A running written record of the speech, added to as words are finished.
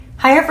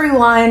Hi,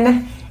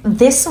 everyone.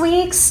 This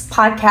week's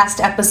podcast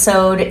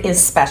episode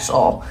is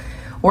special.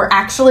 We're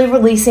actually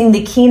releasing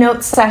the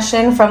keynote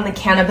session from the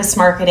Cannabis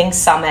Marketing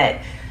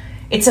Summit.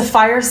 It's a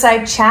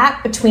fireside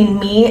chat between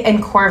me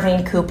and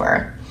Corvain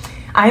Cooper.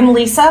 I'm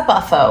Lisa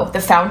Buffo,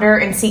 the founder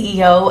and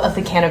CEO of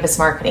the Cannabis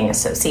Marketing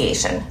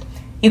Association.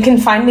 You can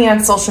find me on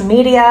social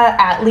media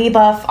at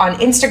LeeBuff on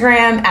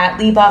Instagram, at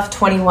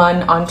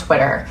LeeBuff21 on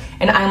Twitter,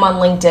 and I'm on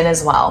LinkedIn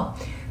as well.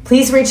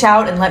 Please reach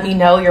out and let me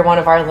know you're one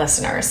of our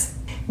listeners.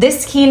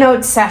 This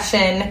keynote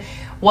session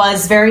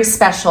was very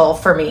special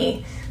for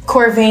me.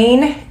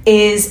 Corvain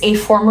is a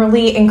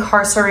formerly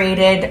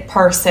incarcerated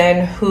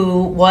person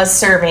who was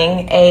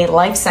serving a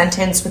life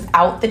sentence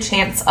without the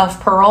chance of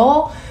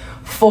parole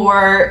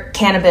for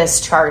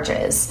cannabis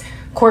charges.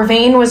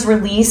 Corvain was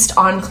released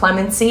on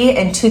clemency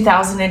in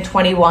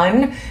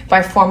 2021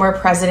 by former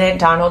President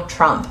Donald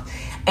Trump.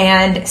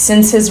 And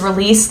since his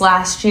release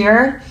last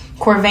year,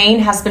 Corvain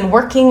has been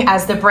working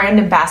as the brand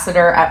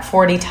ambassador at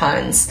 40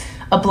 Tons,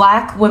 a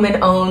Black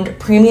women-owned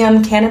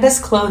premium cannabis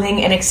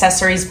clothing and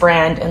accessories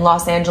brand in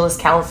Los Angeles,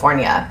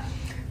 California.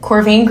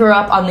 Corvain grew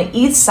up on the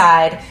east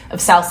side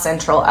of South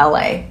Central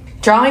LA.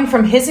 Drawing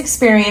from his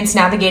experience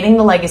navigating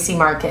the legacy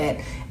market,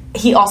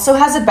 he also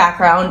has a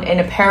background in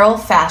apparel,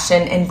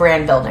 fashion, and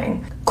brand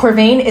building.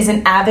 Corvain is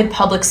an avid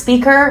public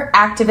speaker,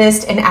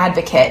 activist, and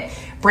advocate,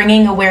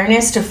 bringing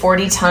awareness to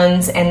 40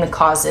 Tons and the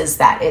causes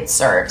that it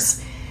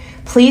serves.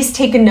 Please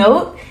take a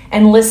note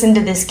and listen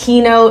to this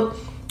keynote.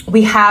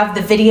 We have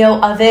the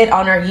video of it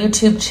on our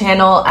YouTube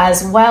channel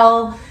as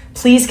well.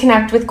 Please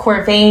connect with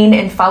Corvain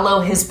and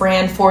follow his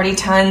brand 40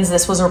 Tons.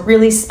 This was a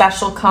really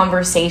special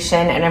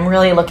conversation, and I'm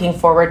really looking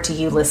forward to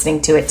you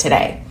listening to it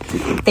today.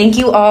 Thank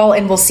you all,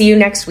 and we'll see you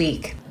next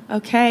week.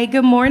 Okay,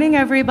 good morning,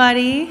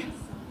 everybody.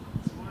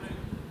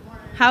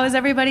 How is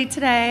everybody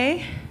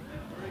today?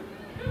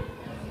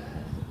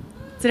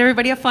 Did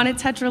everybody have fun at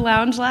Tetra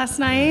Lounge last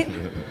night?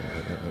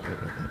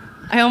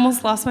 I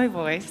almost lost my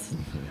voice,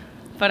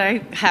 but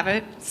I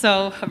haven't,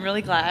 so I'm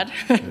really glad.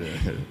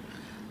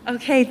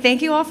 Okay,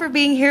 thank you all for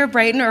being here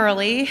bright and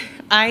early.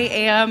 I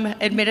am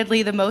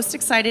admittedly the most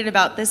excited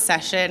about this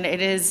session.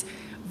 It is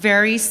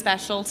very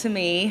special to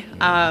me, so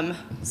I'm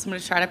going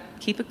to try to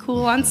keep it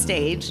cool on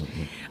stage.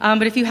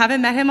 But if you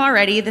haven't met him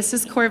already, this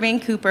is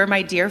Corvain Cooper,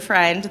 my dear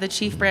friend, the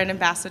Chief Brand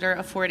Ambassador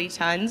of 40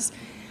 Tons,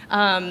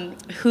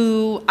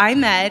 who I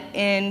met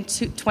in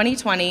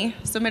 2020,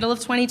 so middle of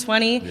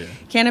 2020. Yeah.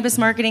 Cannabis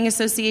Marketing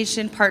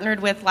Association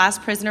partnered with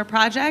Last Prisoner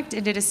Project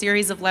and did a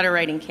series of letter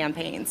writing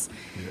campaigns.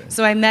 Yeah.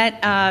 So I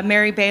met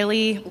Mary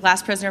Bailey,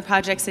 Last Prisoner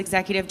Project's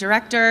executive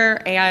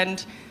director,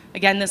 and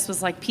again, this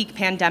was like peak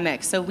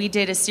pandemic. So we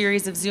did a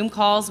series of Zoom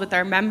calls with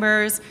our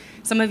members.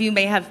 Some of you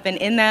may have been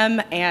in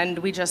them, and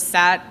we just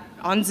sat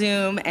on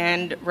Zoom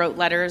and wrote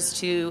letters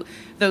to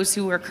those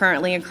who were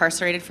currently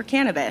incarcerated for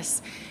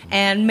cannabis.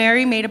 And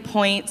Mary made a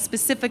point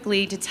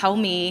specifically to tell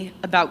me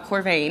about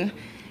Corvain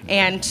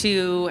and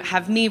to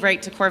have me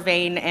write to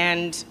Corvain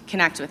and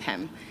connect with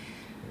him.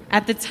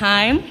 At the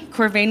time,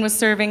 Corvain was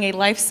serving a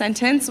life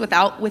sentence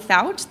without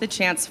the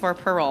chance for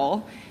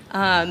parole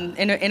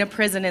in a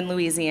prison in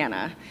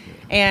Louisiana.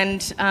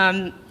 And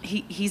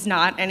he's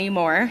not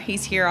anymore.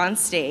 He's here on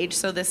stage,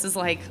 so this is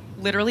like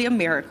literally a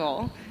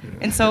miracle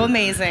and so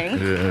amazing.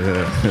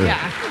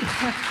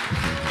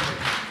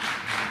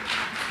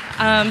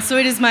 So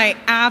it is my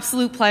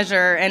absolute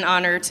pleasure and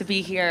honor to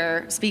be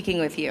here speaking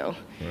with you.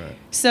 Right.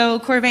 So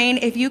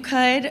Corvain, if you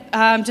could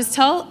just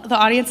tell the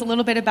audience a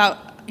little bit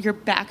about your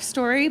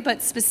backstory,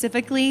 but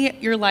specifically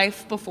your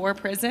life before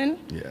prison.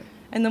 Yeah.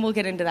 And then we'll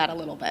get into that a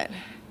little bit.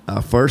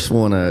 I first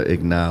want to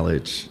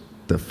acknowledge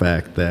the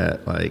fact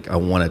that I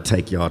want to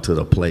take y'all to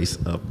the place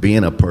of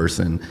being a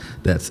person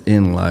that's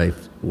in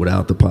life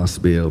without the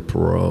possibility of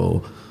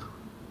parole.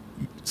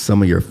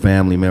 Some of your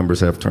family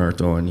members have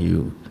turned on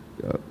you.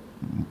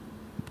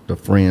 The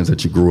friends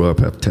that you grew up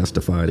have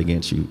testified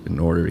against you in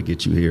order to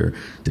get you here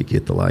to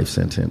get the life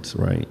sentence,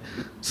 right?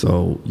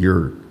 So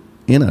you're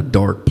in a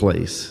dark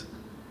place,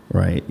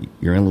 right?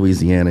 You're in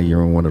Louisiana,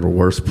 you're in one of the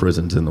worst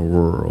prisons in the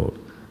world,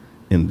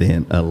 and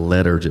then a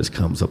letter just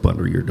comes up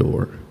under your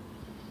door.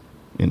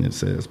 And it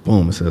says,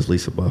 boom, it says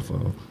Lisa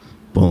Buffo.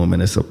 Boom,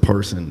 and it's a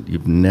person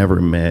you've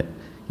never met,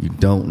 you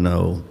don't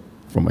know,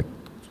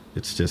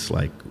 it's just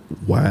like,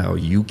 wow,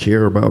 you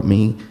care about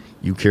me?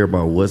 You care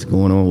about what's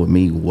going on with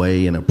me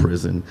way in a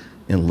prison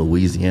in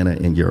Louisiana,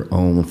 and your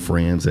own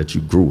friends that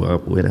you grew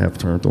up with have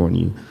turned on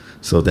you.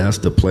 So that's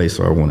the place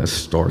where I want to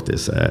start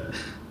this at,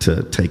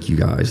 to take you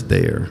guys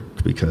there,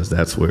 because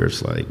that's where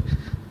it's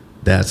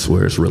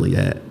really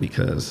at.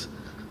 Because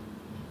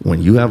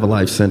when you have a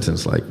life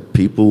sentence,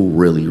 people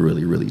really,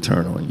 really, really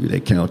turn on you. They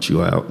count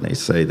you out, and they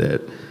say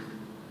that,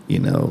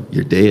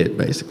 you're dead,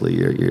 basically.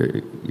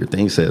 Your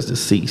thing says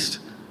deceased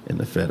in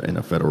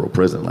a federal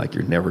prison,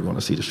 you're never going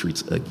to see the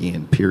streets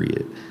again,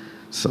 period.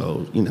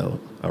 So,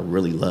 I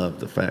really love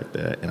the fact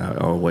that, and I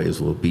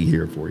always will be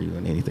here for you,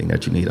 and anything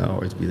that you need, I'll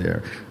always be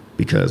there,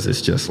 because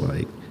it's just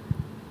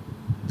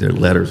their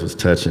letters was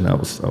touching. I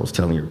was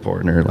telling your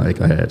partner,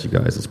 I had you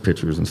guys'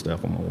 pictures and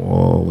stuff on my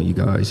wall when you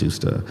guys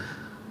used to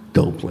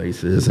go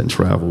places and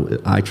travel.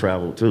 I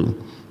travel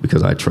too,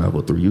 because I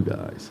travel through you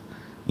guys,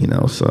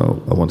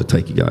 so I want to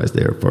take you guys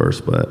there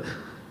first. But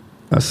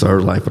I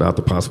served life without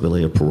the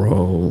possibility of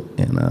parole,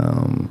 and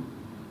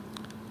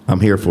I'm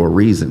here for a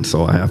reason,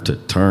 so I have to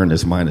turn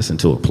this minus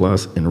into a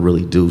plus and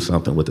really do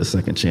something with the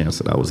second chance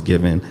that I was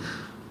given.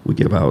 We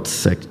give out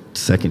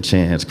second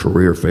chance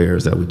career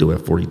fairs that we do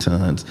at 40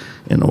 Tons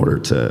in order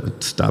to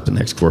stop the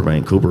next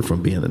Corvain Cooper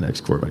from being the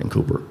next Corvain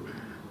Cooper,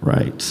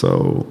 right?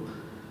 So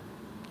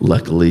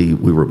luckily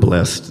we were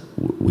blessed.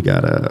 We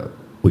got a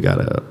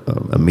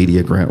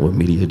media grant with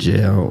Media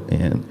Jail,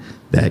 and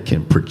that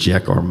can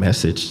project our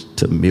message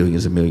to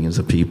millions and millions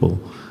of people,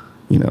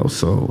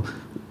 so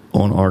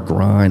on our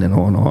grind and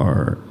on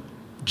our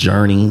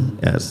journey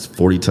as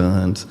 40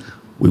 Tons,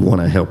 we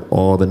want to help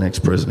all the next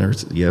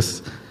prisoners.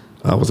 Yes,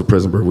 I was a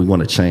prisoner. We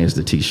want to change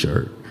the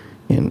T-shirt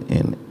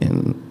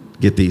and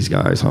get these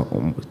guys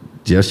home.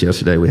 Just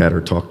yesterday, we had her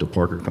talk to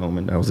Parker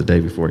Coleman. That was the day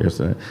before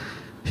yesterday.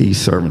 He's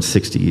serving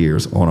 60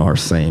 years on our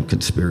same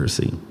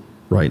conspiracy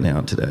right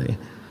now today.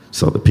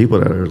 So the people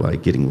that are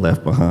like getting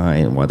left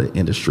behind while the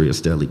industry is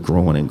steadily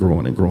growing and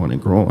growing and growing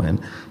and growing,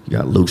 you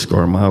got Luke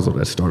Scarmazzo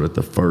that started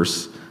the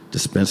first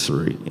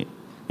dispensary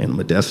in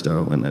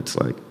Modesto, and that's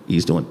like,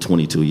 he's doing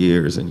 22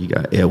 years, and you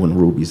got Edwin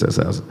Rubies that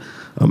has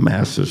a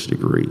master's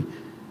degree,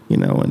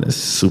 and is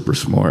super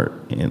smart,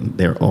 and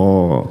they're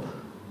all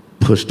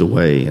pushed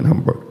away in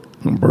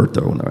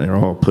Humberto, and they're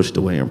all pushed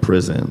away in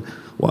prison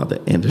while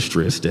the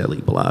industry is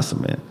steadily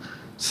blossoming.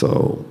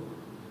 So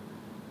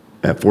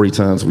at 40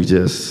 Tons, we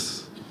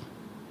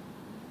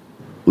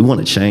want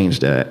to change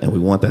that, and we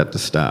want that to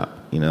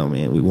stop. We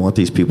want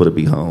these people to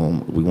be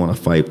home. We want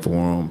to fight for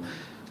them.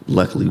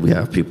 Luckily, we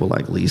have people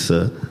like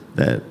Lisa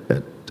that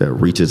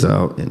reaches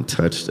out and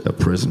touches a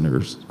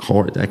prisoner's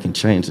heart. That can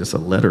change. Just a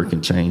letter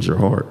can change your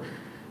heart,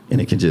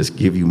 and it can just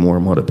give you more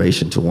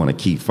motivation to want to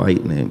keep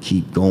fighting and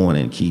keep going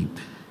and keep,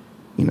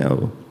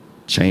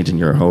 changing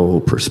your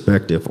whole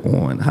perspective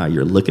on how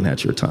you're looking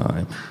at your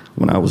time.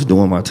 When I was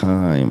doing my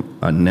time,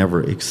 I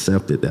never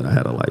accepted that I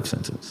had a life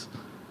sentence,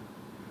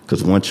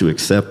 because once you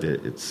accept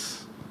it,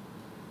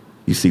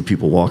 you see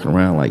people walking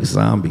around like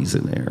zombies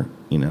in there,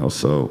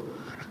 so.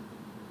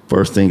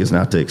 First thing is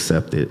not to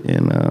accept it,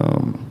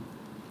 and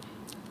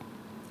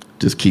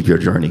just keep your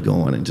journey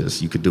going, and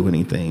you could do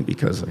anything,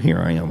 because here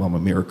I am. I'm a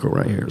miracle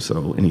right here.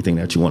 So anything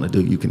that you want to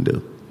do, you can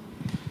do.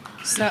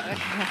 So,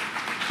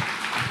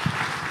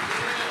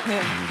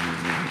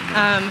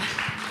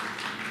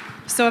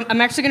 so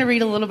I'm actually going to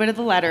read a little bit of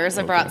the letters.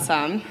 I brought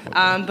some,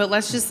 but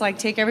let's just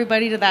take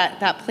everybody to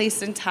that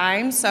place in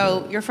time.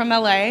 So you're from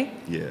LA.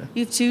 Yeah.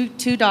 You have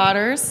two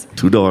daughters.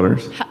 2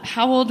 daughters.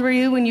 How old were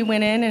you when you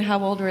went in, and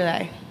how old were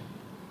they?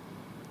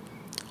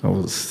 I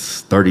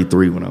was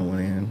 33 when I went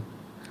in.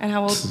 And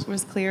how old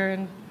was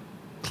Clear?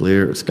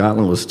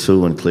 Scotland was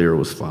 2 and Clear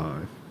was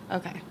 5.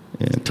 Okay.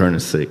 And turning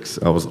 6.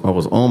 I was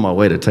on my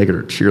way to take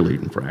her to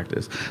cheerleading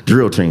practice,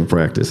 drill team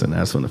practice, and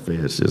that's when the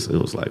feds it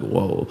was like,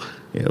 whoa.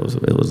 Yeah,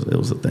 it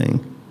was a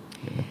thing.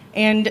 Yeah.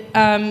 And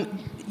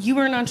you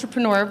were an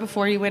entrepreneur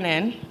before you went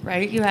in,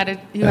 right? You had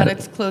a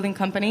clothing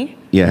company.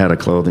 Yeah, I had a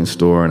clothing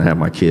store, and I had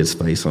my kid's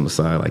face on the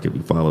side, like if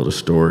you follow the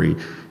story.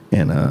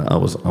 And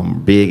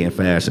I'm big in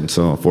fashion,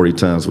 so on 40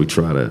 Tons we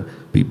try to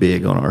be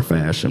big on our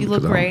fashion. You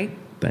look great.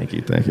 Thank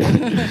you.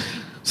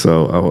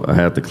 So I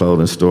had the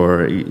clothing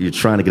store. You're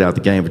trying to get out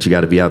the game, but you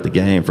got to be out the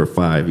game for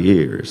 5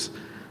 years,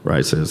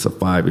 right? So it's a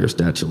 5-year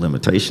statute of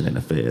limitation in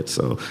the Fed.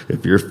 So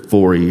if you're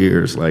 4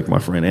 years, like my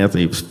friend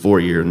Anthony was 4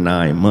 years,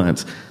 9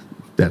 months,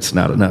 that's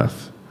not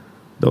enough.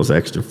 Those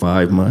extra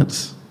 5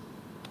 months,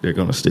 they're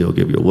going to still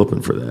give you a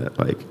whooping for that.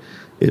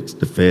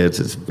 The Feds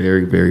is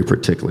very, very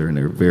particular, and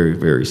they're very,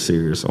 very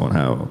serious on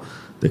how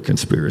the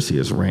conspiracy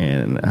is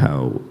ran and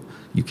how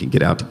you can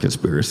get out the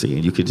conspiracy.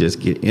 And you could just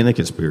get in a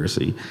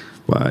conspiracy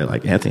by,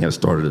 Anthony had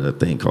started a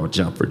thing called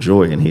Jump for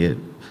Joy, and he had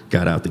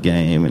got out the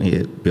game, and he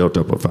had built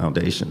up a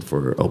foundation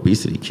for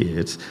obesity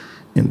kids.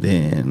 And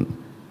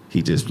then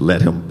he just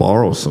let him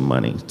borrow some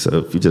money. So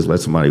if you just let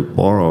somebody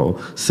borrow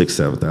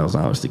 $6,000,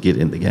 $7,000 to get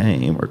in the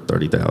game, or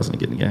 $30,000 to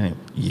get in the game,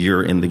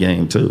 you're in the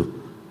game too,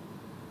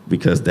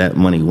 because that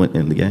money went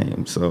in the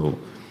game. So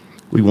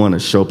we want to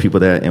show people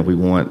that, and we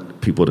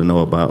want people to know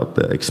about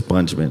the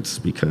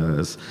expungements,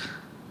 because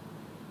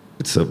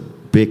it's a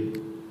big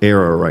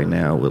era right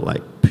now with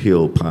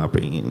pill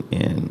popping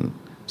and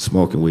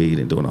smoking weed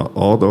and doing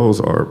all those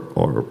are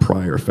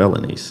prior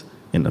felonies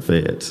in the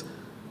Feds.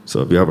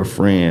 So if you have a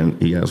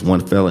friend, he has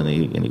 1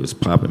 felony and he was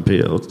popping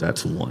pills,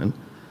 that's 1.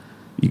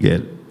 You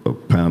get a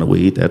pound of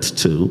weed, that's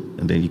 2.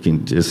 And then you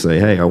can just say,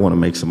 hey, I want to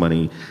make some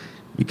money,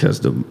 because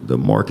the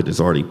market is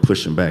already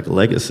pushing back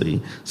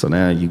legacy. So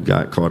now you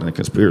got caught in a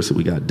conspiracy.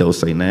 We got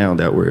Dose now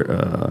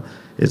that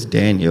it's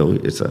Daniel,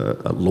 it's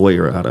a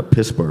lawyer out of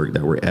Pittsburgh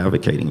that we're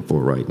advocating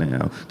for right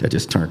now, that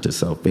just turned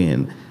himself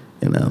in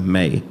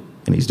May.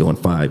 And he's doing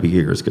 5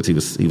 years, because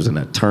he was an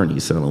attorney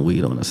selling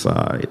weed on the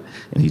side,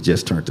 and he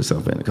just turned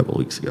himself in a couple of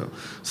weeks ago.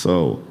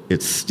 So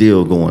it's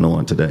still going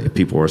on today.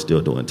 People are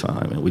still doing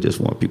time, and we just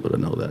want people to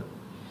know that.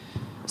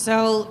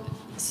 So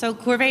So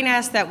Corvain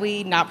asked that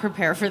we not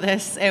prepare for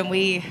this, and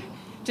we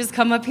just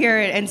come up here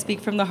and speak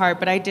from the heart,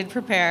 but I did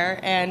prepare,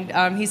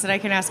 and he said I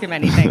can ask him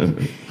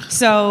anything.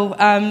 So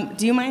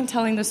do you mind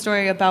telling the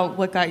story about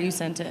what got you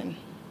sent in?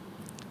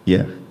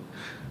 Yeah.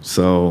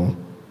 So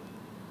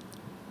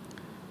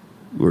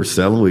we're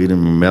selling weed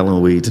and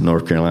mailing weed to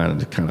North Carolina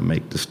to kind of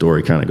make the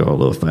story kind of go a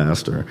little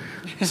faster.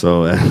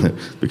 So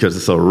because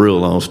it's a real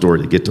long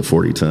story to get to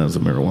 40 tons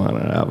of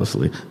marijuana,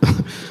 obviously.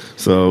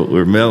 So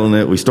we're mailing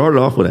it. We started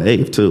off with an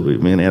eighth, too.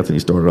 Me and Anthony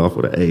started off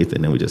with an eighth,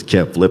 and then we just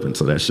kept flipping.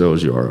 So that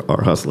shows you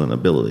our hustling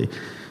ability.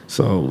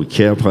 So we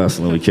kept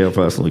hustling, we kept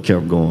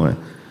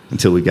going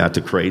until we got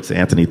to crates.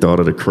 Anthony thought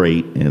of the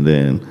crate, and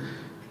then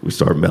we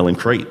started mailing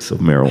crates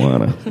of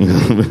marijuana.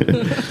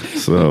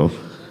 So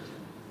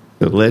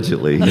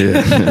allegedly,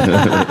 yeah.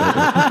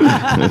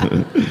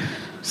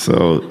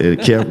 So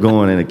it kept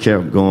going,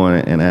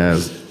 and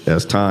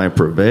as time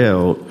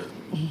prevailed,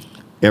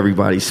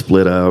 everybody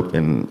split up,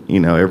 and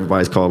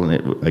everybody's calling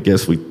it. I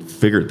guess we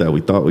figured that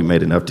we thought we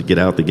made enough to get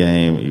out the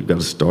game. You're going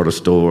to start a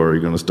store,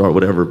 you're going to start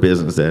whatever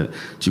business that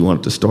you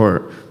wanted to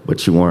start,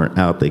 but you weren't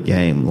out the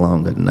game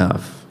long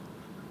enough,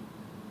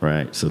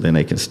 right? So then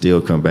they can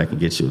still come back and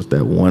get you. It's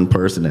that one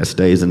person that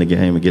stays in the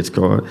game and gets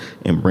caught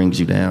and brings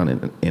you down.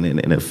 And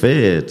in the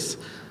feds,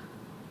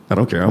 I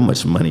don't care how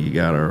much money you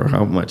got or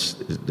how much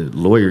the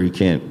lawyer, you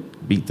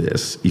can't beat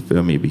this, you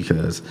feel me?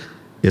 Because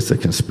it's a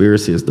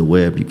conspiracy, it's the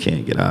web you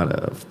can't get out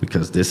of,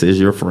 because this is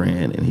your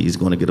friend and he's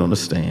going to get on the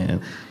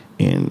stand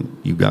and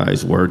you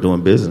guys were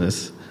doing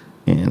business,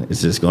 and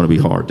it's just going to be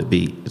hard to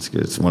beat.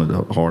 It's one of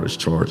the hardest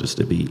charges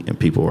to beat, and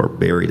people are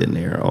buried in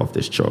there off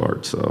this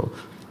charge. So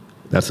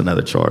that's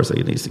another charge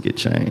that needs to get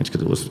changed,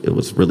 because it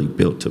was really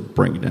built to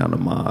bring down the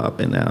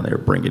mob, and now they're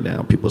bringing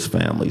down people's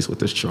families with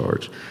this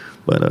charge.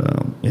 But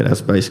yeah,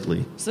 that's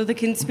basically. So the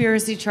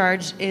conspiracy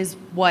charge is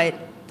what?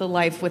 The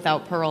life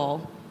without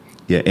parole?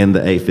 Yeah, and the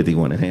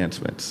A51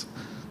 enhancements.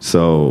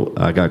 So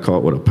I got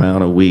caught with a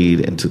pound of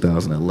weed in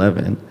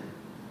 2011,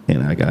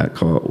 and I got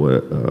caught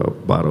with a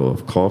bottle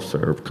of cough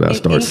syrup because I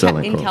started selling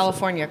cough syrup. In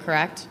California,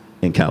 correct?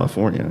 In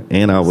California,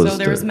 and I was. So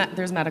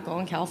there's medical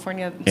in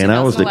California. And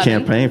I was the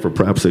campaign for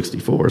Prop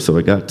 64, so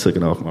it got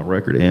taken off my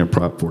record, and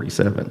Prop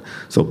 47.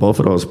 So both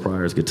of those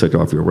priors get taken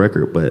off your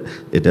record, but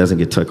it doesn't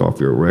get taken off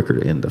your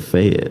record in the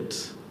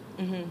feds.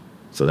 Mm-hmm.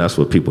 So that's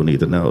what people need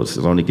to know. It's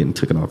only getting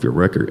taken off your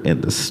record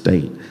in the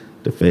state.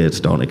 The feds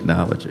don't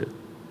acknowledge it.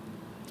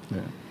 Yeah.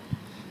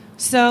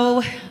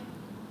 So,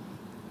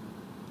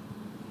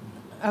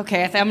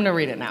 okay, I'm going to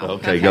read it now.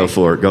 Okay, go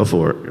for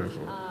it.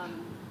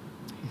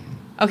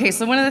 Okay,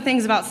 so one of the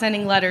things about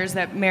sending letters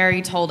that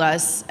Mary told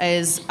us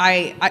is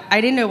I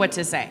didn't know what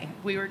to say.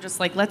 We were just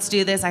like, let's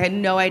do this. I had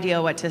no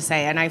idea what to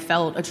say, and I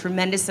felt a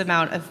tremendous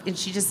amount of, and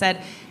she just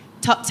said,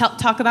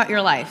 talk about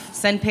your life.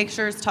 Send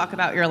pictures, talk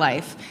about your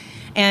life.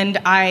 And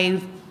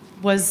I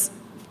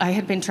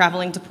had been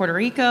traveling to Puerto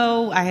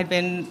Rico. I had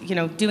been,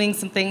 doing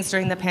some things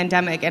during the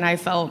pandemic, and I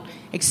felt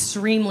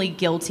extremely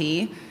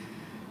guilty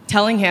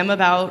telling him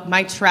about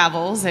my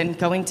travels and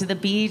going to the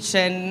beach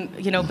and,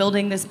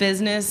 building this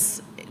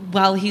business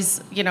while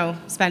he's,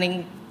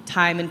 spending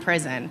time in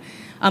prison.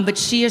 But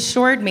she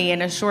assured me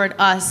and assured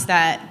us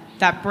that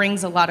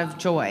brings a lot of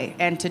joy,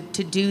 and to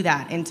do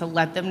that and to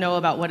let them know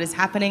about what is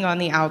happening on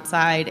the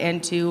outside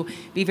and to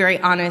be very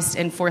honest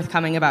and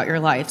forthcoming about your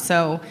life.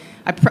 So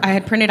I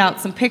had printed out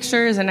some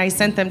pictures and I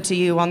sent them to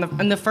you on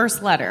the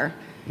first letter.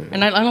 Yeah.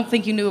 And I don't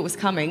think you knew it was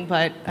coming,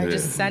 but I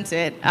just sent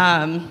it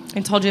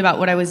and told you about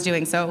what I was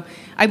doing. So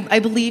I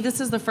believe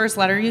this is the first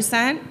letter you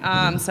sent.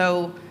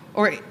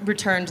 Or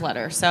returned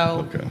letter.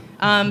 So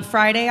okay.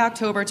 Friday,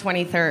 October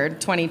 23rd,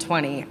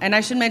 2020. And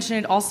I should mention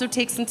it also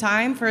takes some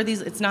time for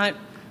these. It's not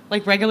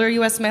like regular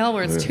U.S. mail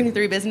where it's 2 to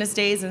 3 business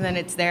days and then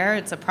it's there.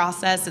 It's a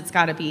process. It's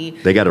got to be.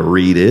 They got to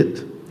read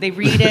it. They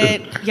read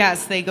it.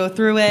 Yes, they go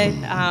through it.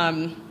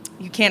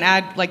 You can't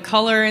add like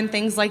color and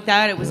things like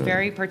that. It was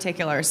very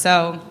particular.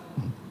 So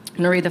I'm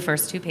going to read the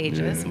first 2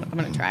 pages. I'm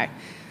going to try.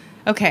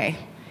 Okay.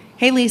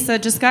 Hey, Lisa,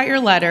 just got your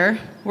letter.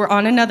 We're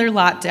on another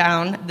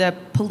lockdown. The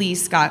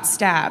police got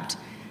stabbed.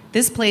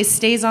 This place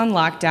stays on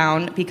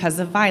lockdown because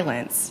of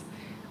violence.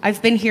 I've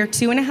been here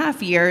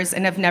 2.5 years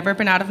and have never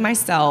been out of my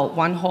cell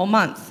 1 whole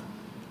month.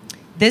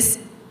 This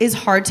is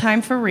hard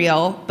time for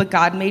real, but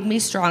God made me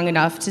strong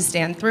enough to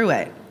stand through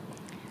it.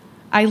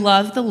 I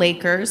love the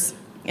Lakers,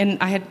 and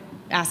I had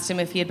asked him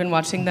if he had been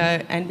watching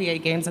the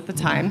NBA games at the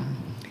time.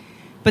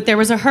 But there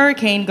was a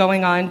hurricane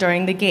going on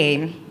during the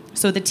game,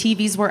 so the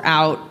TVs were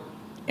out,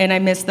 and I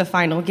missed the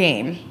final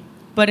game.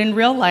 But in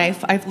real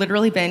life, I've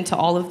literally been to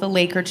all of the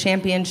Laker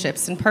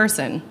championships in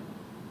person.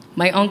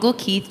 My uncle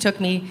Keith took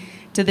me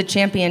to the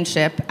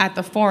championship at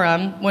the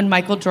Forum when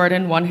Michael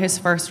Jordan won his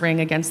first ring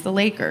against the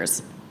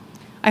Lakers.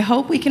 I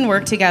hope we can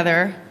work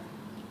together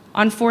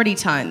on 40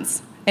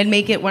 tons and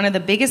make it one of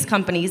the biggest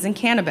companies in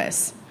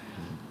cannabis.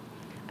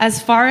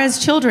 As far as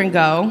children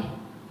go,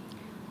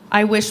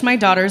 I wish my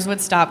daughters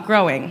would stop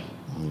growing.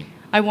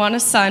 I want a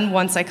son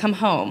once I come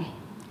home.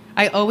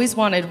 I always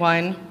wanted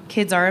one.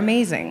 Kids are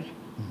amazing.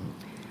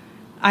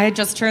 I had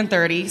just turned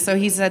 30, so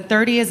he said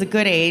 30 is a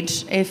good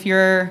age if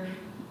you're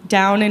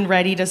down and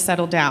ready to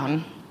settle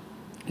down.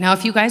 Now,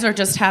 if you guys are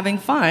just having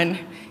fun,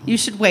 you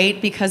should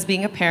wait because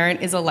being a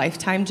parent is a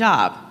lifetime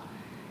job.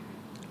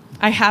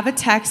 I have a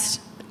text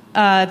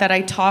that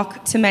I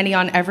talk to many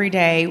on every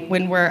day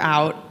when we're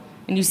out,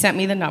 and you sent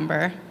me the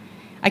number.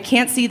 I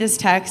can't see this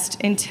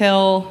text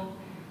until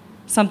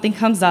something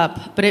comes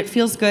up, but it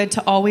feels good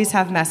to always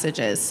have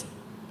messages.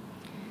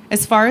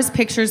 As far as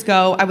pictures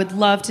go, I would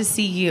love to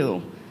see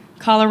you.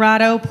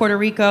 Colorado, Puerto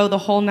Rico, the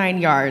whole 9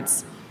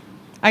 yards.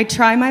 I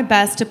try my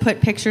best to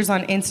put pictures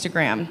on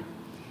Instagram.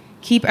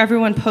 Keep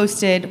everyone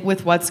posted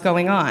with what's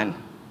going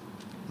on.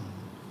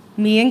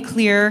 Me and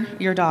Clear,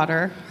 your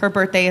daughter, her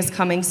birthday is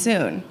coming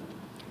soon.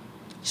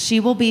 She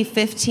will be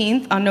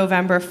 15th on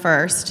November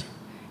 1st.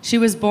 She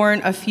was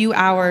born a few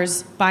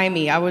hours by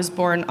me. I was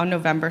born on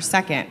November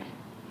 2nd.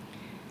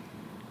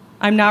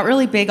 I'm not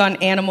really big on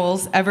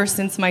animals ever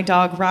since my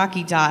dog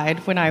Rocky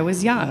died when I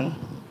was young.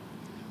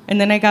 And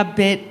then I got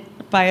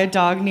bit by a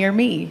dog near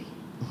me.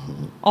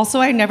 Also,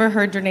 I never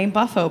heard your name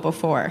Buffo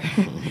before.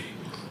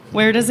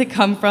 Where does it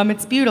come from?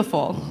 It's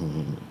beautiful.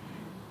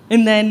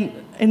 And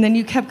then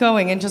you kept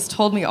going and just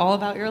told me all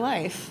about your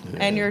life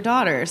and your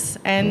daughters.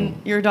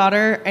 And your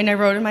daughter, and I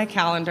wrote in my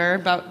calendar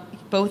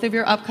about both of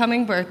your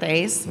upcoming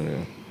birthdays.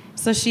 Yeah.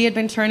 So she had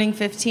been turning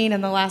 15,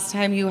 and the last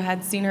time you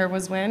had seen her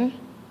was when?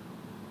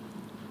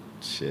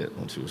 Shit,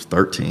 when she was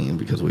 13,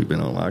 because we've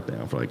been on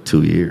lockdown for like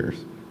 2 years.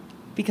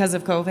 Because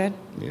of COVID?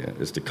 Yeah,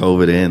 it's the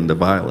COVID and the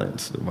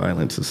violence. The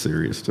violence is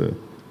serious, too.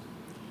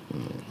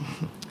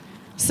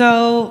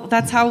 So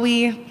that's how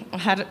we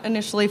had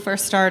initially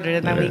first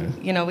started, and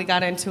then we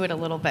got into it a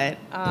little bit.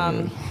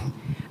 And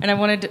I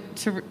wanted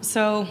to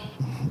so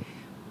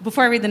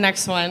before I read the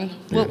next one,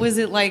 what was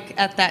it like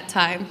at that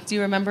time? Do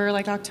you remember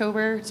like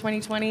October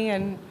 2020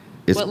 and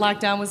what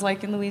lockdown was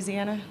like in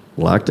Louisiana?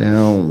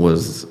 Lockdown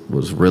was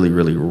really,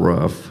 really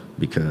rough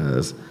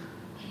because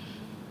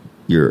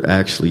you're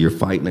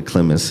fighting the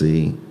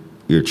clemency.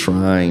 You're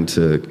trying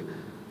to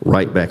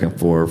write back and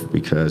forth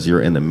because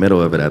you're in the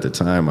middle of it at the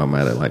time. I'm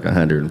at like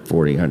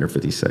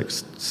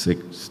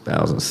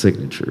 156,000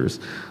 signatures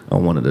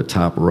on one of the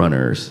top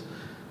runners.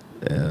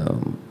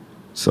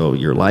 So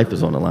your life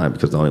is on the line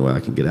because the only way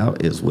I can get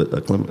out is with a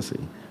clemency,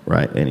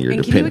 right? And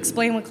can you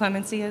explain what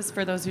clemency is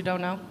for those who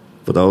don't know?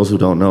 For those who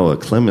don't know, a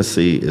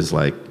clemency is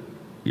like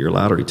your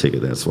lottery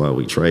ticket. That's why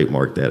we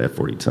trademarked that at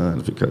 40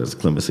 tons, because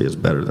clemency is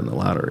better than the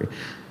lottery.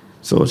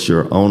 So it's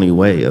your only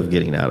way of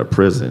getting out of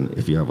prison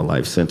if you have a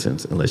life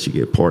sentence, unless you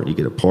get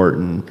a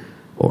pardon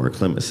or a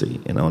clemency.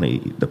 And only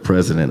the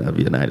president of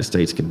the United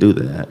States can do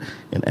that.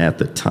 And at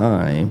the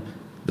time,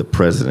 the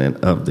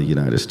president of the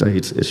United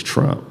States is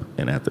Trump.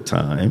 And at the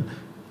time,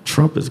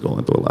 Trump is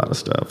going through a lot of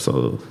stuff.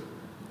 So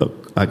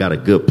I got a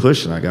good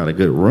push and I got a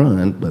good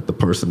run, but the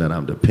person that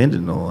I'm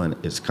dependent on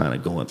is kind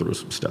of going through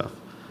some stuff,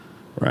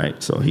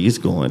 right? So he's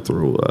going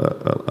through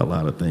a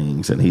lot of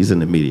things, and he's in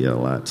the media a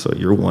lot. So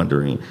you're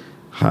wondering,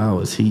 how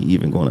is he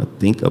even going to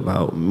think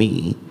about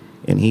me?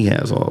 And he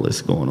has all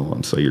this going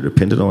on. So you're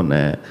dependent on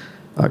that.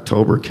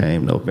 October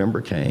came,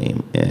 November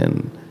came,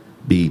 and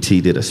BET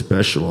did a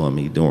special on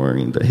me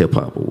during the Hip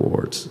Hop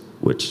Awards,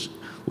 which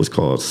was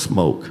called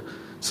Smoke.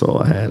 So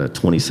I had a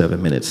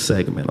 27-minute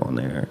segment on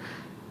there.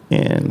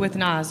 And with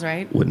Nas,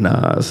 right? With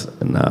Nas.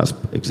 And Nas,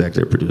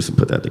 executive producer,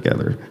 put that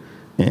together.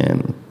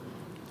 And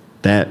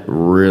that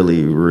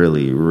really,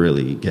 really,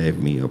 really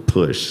gave me a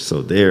push.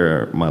 So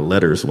there, my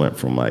letters went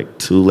from like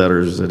 2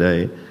 letters a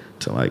day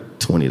to like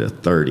 20 to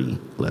 30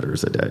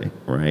 letters a day,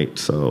 right?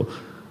 So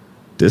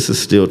this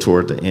is still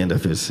toward the end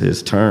of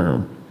his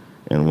term.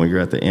 And when you're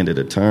at the end of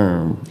the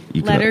term,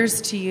 letters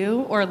to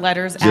you or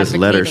letters just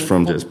letters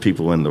from just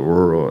people in the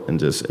world and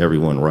just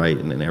everyone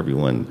writing and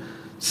everyone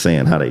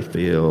saying how they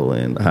feel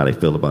and how they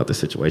feel about the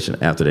situation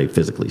after they've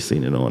physically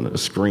seen it on the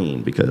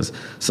screen, because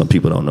some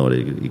people don't know that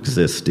it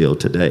exists still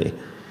today,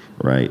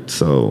 right?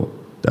 So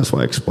that's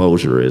why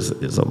exposure is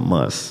a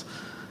must.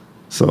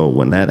 So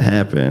when that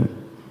happened,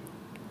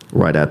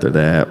 right after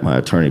that, my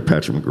attorney,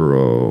 Patrick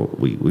McGruer,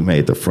 we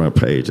made the front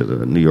page of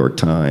the New York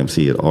Times.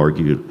 He had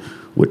argued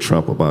with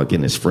Trump about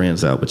getting his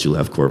friends out, but you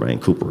left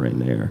Corvain Cooper in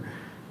there,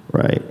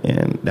 right?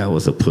 And that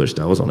was a push.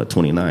 That was on the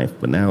 29th,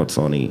 but now it's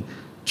only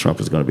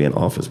Trump is going to be in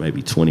office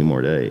maybe 20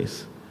 more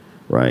days,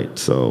 right?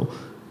 So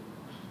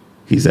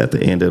he's at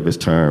the end of his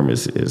term.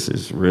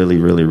 Is really,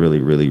 really, really,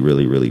 really,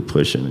 really, really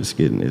pushing. It's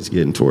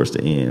getting towards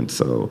the end.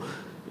 So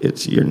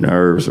your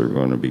nerves are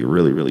going to be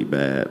really, really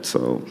bad.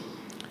 So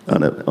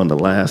on the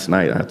last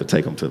night, I got to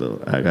take him to the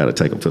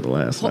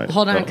last night.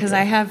 Hold on, because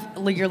I have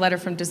your letter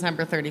from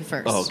December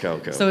 31st. Oh,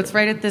 okay. So it's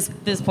right at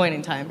this point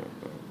in time.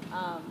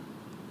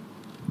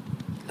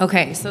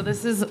 Okay, so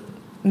this is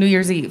New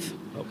Year's Eve.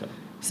 Okay.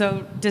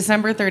 So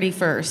December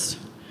 31st.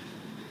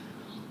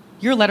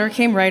 Your letter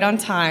came right on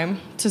time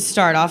to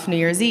start off New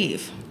Year's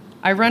Eve.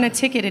 I run a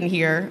ticket in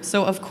here,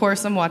 so of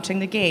course I'm watching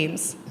the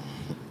games.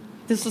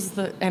 This was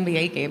the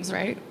NBA games,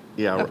 right?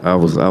 Yeah, I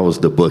was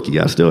the bookie.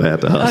 I still had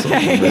to hustle.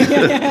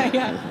 Okay.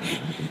 yeah.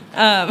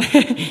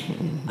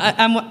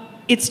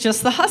 it's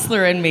just the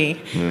hustler in me.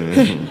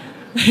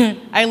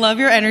 I love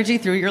your energy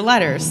through your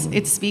letters.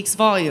 It speaks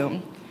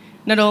volume.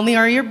 Not only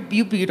are you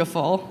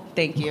beautiful,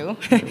 thank you,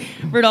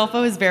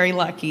 Rodolfo is very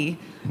lucky,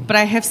 but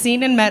I have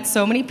seen and met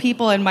so many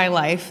people in my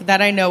life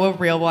that I know a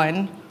real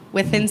one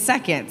within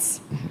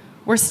seconds.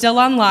 We're still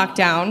on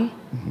lockdown,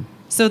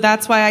 so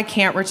that's why I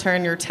can't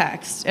return your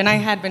text. And I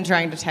had been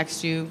trying to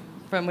text you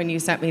from when you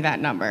sent me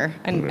that number,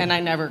 and I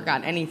never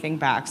got anything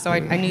back, so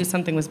I knew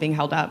something was being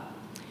held up.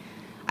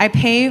 I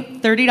pay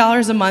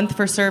 $30 a month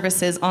for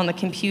services on the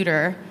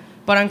computer,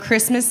 but on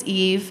Christmas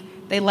Eve,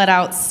 they let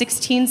out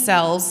 16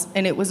 cells,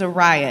 and it was a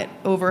riot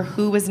over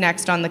who was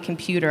next on the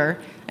computer,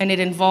 and it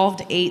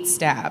involved 8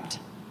 stabbed.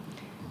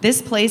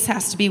 This place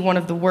has to be one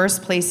of the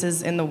worst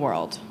places in the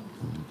world.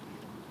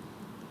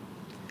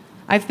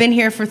 I've been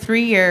here for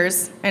 3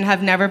 years and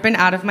have never been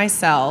out of my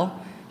cell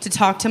to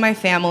talk to my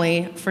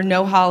family for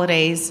no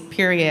holidays,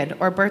 period,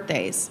 or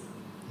birthdays.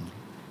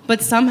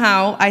 But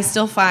somehow, I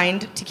still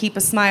find to keep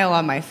a smile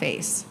on my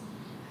face.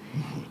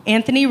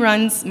 Anthony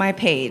runs my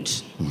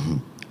page.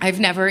 I've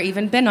never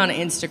even been on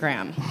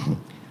Instagram.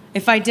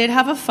 If I did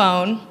have a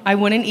phone, I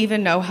wouldn't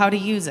even know how to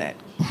use it.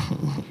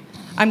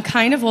 I'm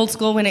kind of old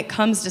school when it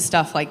comes to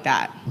stuff like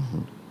that.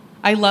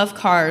 I love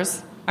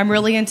cars. I'm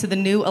really into the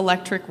new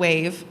electric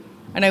wave,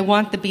 and I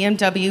want the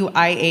BMW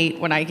i8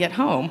 when I get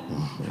home.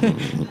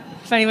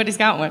 If anybody's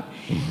got one.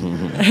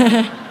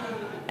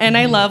 And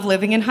I love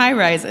living in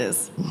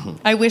high-rises.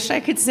 I wish I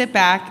could sit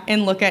back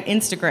and look at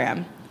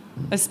Instagram,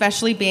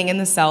 especially being in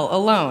the cell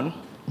alone,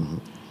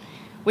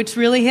 which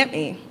really hit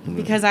me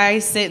because I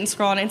sit and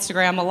scroll on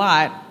Instagram a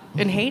lot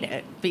and hate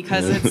it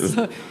because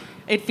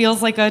it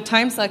feels like a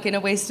time suck and a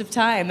waste of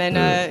time and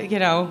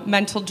a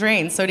mental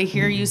drain. So to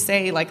hear you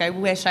say, like, I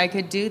wish I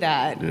could do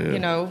that,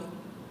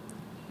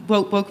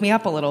 woke me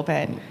up a little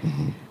bit.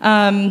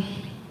 And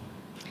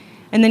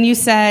then you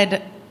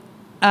said,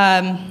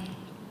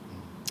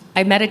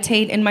 I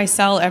meditate in my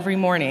cell every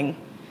morning.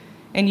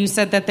 And you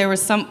said that there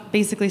was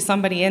basically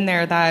somebody in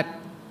there that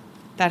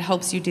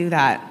helps you do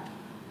that.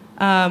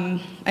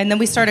 And then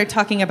we started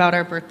talking about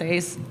our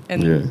birthdays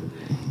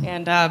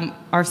and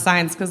our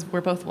signs, because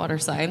we're both water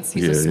signs.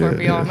 He's a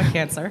Scorpio, I'm a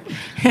Cancer.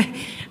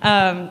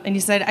 And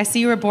you said, I see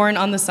you were born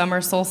on the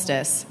summer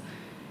solstice.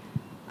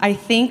 I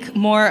think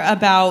more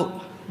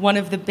about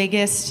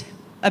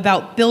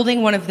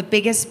building one of the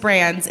biggest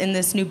brands in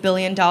this new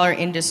billion-dollar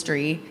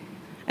industry,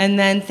 and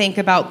then think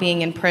about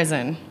being in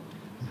prison.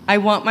 I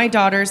want my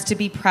daughters to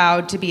be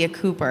proud to be a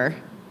Cooper.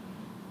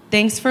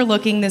 Thanks for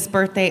looking this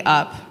birthday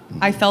up.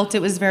 I felt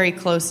it was very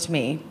close to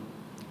me.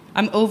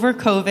 I'm over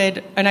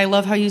COVID, and I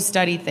love how you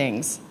study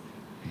things.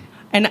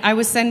 And I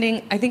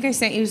think I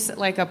sent you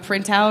like a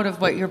printout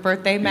of what your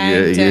birthday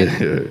meant,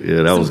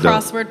 that was some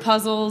crossword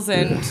puzzles,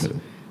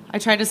 and I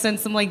tried to send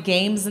some like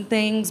games and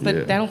things, but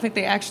I don't think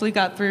they actually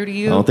got through to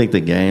you. I don't think the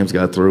games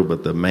got through,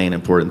 but the main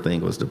important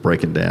thing was the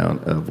breaking down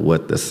of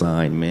what the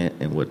sign meant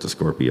and what the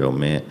Scorpio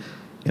meant,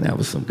 and that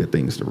was some good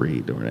things to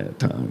read during that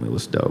time. It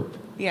was dope.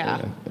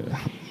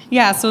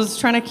 Yeah, so I was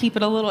trying to keep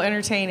it a little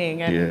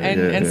entertaining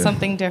and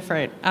something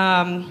different.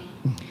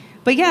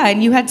 But yeah,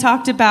 and you had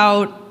talked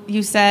about,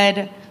 you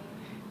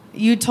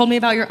told me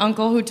about your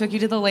uncle who took you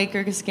to the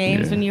Lakers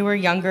games when you were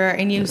younger,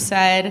 and you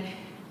said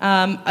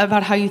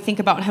about how you think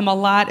about him a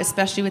lot,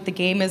 especially with the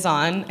game is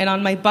on. And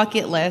on my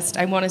bucket list,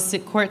 I want to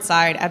sit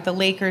courtside at the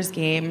Lakers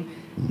game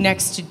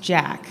next to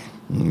Jack.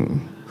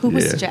 Who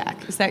was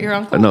Jack? Is that your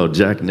uncle? No,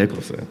 Jack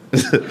Nicholson.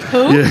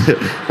 Who?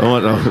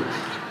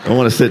 I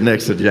want to sit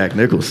next to Jack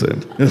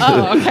Nicholson.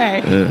 Oh,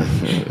 okay.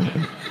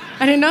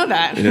 I didn't know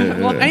that.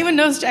 Well, if anyone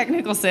knows Jack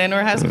Nicholson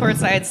or has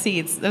courtside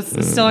seats, that's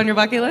still on your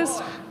bucket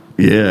list?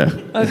 Yeah.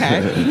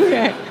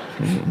 Okay.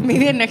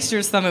 Maybe at next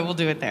year's summit we'll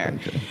do it there.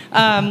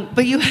 Okay.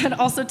 But you had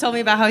also told me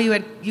about how you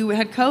had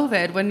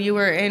COVID when you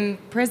were in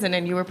prison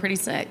and you were pretty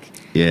sick.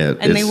 Yeah.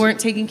 And they weren't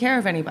taking care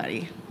of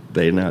anybody.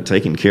 They're not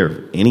taking care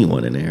of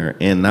anyone in there.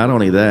 And not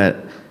only that,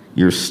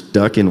 you're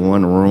stuck in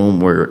one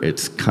room where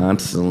it's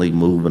constantly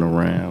moving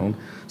around.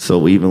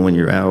 So even when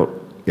you're out,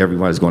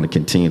 everybody's going to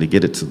continue to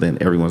get it. So then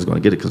everyone's going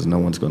to get it because no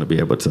one's going to be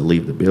able to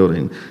leave the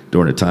building.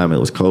 During the time it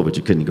was COVID,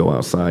 you couldn't go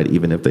outside.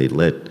 Even if they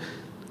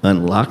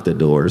unlock the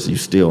doors, you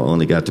still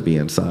only got to be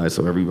inside.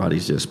 So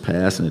everybody's just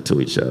passing it to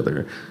each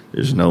other.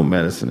 There's no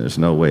medicine. There's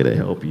no way to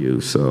help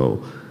you.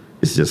 So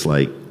it's just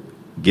like,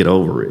 get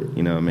over it.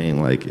 You know what I mean?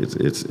 Like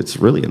it's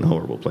really a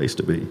horrible place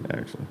to be,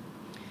 actually.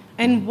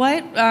 And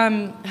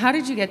how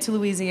did you get to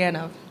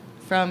Louisiana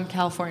from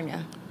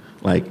California?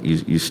 Like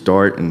you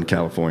start in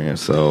California.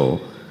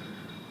 So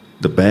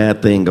the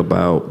bad thing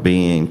about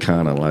being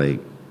kind of like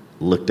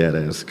looked at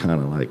as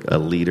kind of like a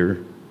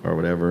leader or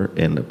whatever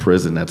in the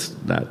prison, that's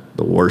not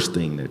the worst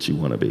thing that you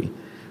want to be,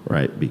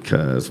 right?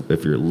 Because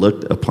if you're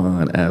looked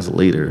upon as a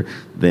leader,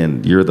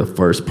 then you're the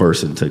first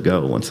person to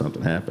go when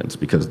something happens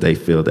because they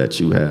feel that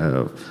you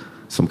have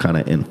some kind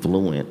of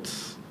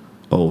influence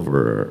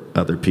over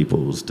other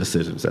people's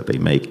decisions that they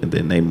make, and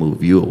then they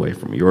move you away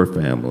from your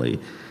family.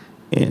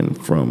 And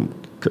from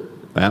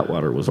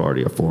Atwater was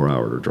already a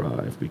 4-hour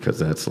drive because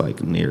that's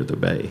like near the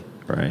bay,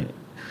 right?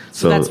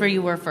 So that's where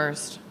you were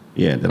first.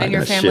 Yeah, then and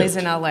your family's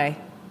in LA.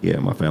 Yeah,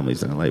 my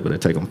family's in LA, but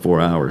it take them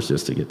 4 hours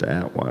just to get to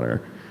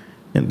Atwater,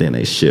 and then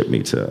they ship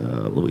me to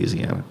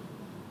Louisiana.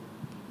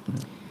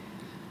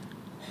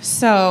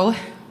 So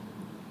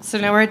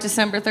now we're at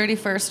December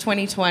 31st,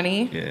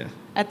 2020. Yeah.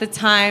 At the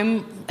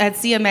time, at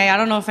CMA, I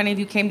don't know if any of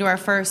you came to our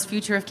first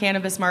Future of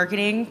Cannabis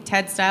Marketing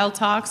TED Style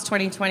Talks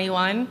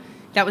 2021.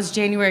 That was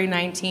January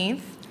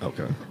 19th.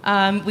 Okay.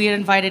 We had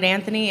invited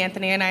Anthony.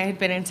 Anthony and I had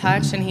been in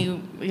touch, and he,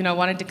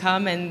 wanted to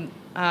come, and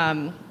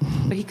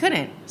but he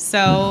couldn't.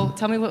 So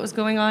tell me what was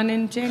going on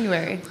in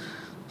January.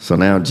 So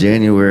now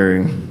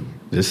January,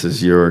 this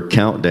is your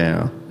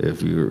countdown.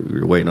 If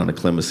you're waiting on the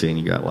clemency and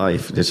you got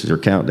life, this is your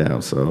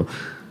countdown. So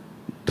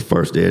the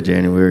first day of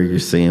January, you're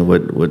seeing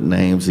what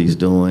names he's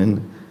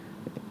doing.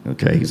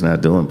 Okay, he's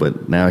not doing,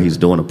 but now he's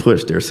doing a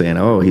push. They're saying,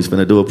 oh, he's going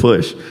to do a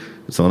push.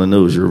 It's on the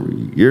news.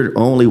 You're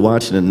only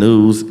watching the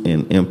news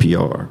in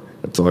NPR.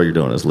 That's all you're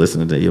doing is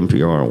listening to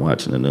NPR and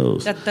watching the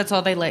news. That's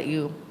all they let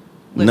you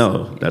listen.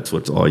 No, that's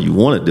what's all you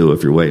want to do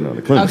if you're waiting on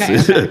the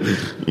clemency. Okay.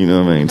 You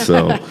know what I mean?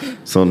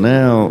 So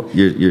now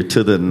you're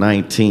to the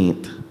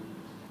 19th,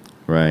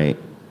 right?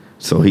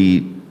 So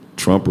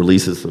Trump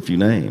releases a few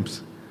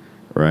names,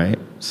 right?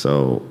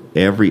 So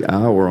every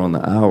hour on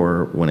the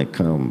hour when it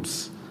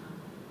comes,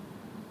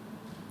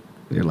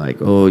 they're like,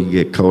 oh, you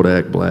get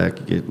Kodak Black,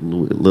 you get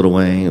Lil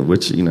Wayne,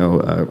 which,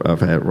 I've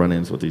had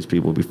run-ins with these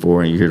people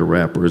before, and you hear the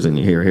rappers, and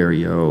you hear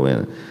Harry O,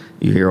 and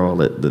you hear all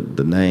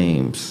the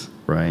names,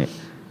 right?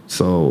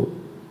 So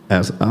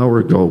as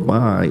hours go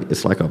by,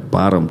 it's like a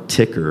bottom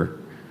ticker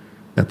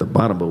at the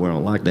bottom, but we're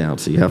on lockdown,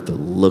 so you have to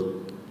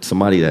look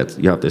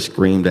you have to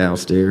scream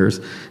downstairs,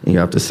 and you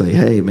have to say,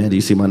 hey, man, do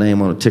you see my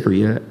name on the ticker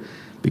yet?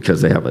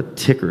 Because they have a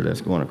ticker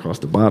that's going across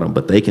the bottom,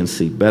 but they can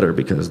see better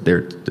because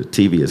the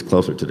TV is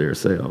closer to their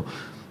cell.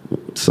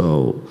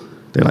 So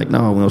they're like,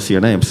 no, we don't see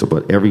your name. So,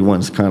 but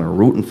everyone's kind of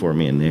rooting for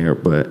me in there,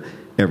 but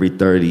every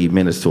 30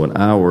 minutes to an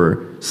hour,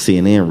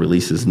 CNN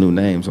releases new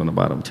names on the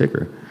bottom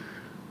ticker.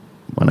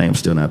 My name's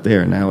still not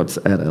there. Now it's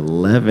at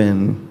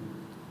 11,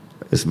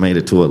 it's made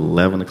it to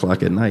 11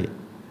 o'clock at night.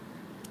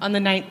 On the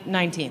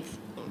 19th.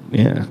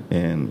 Yeah,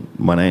 and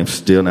my name's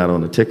still not on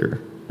the ticker,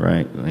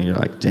 right? And you're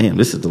like, damn,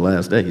 this is the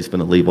last day. He's going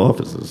to leave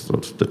office. So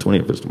the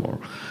 20th is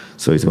tomorrow.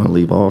 So he's going to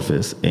leave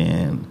office,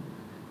 and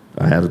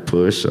I had a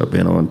push. I've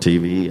been on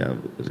TV.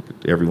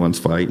 Everyone's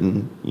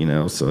fighting,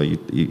 so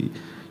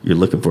you're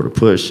looking for the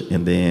push,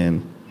 and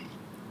then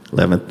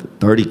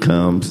 11:30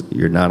 comes,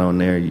 you're not on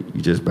there. You're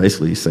just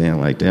basically saying,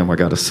 like, damn, I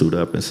got to suit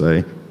up and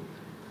say,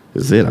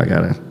 this is it. I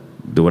got to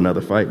do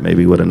another fight,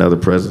 maybe with another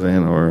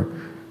president, or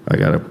I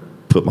got to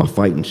put my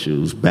fighting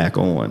shoes back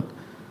on.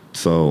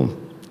 So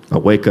I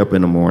wake up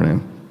in the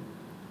morning.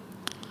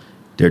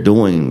 They're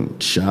doing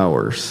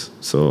showers.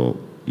 So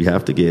you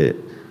have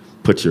to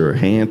put your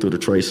hand through the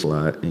tray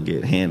slot and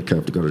get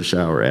handcuffed to go to the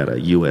shower at a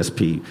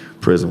USP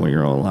prison when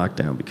you're on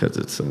lockdown, because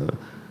it's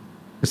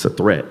a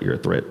threat. You're a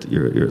threat.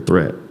 You're a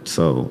threat.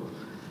 So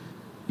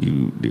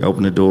you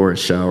open the door,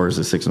 showers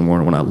at 6 in the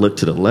morning. When I look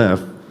to the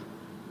left,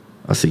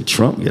 I see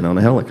Trump getting on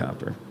a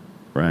helicopter.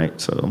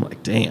 Right, so I'm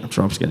like, damn,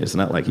 it's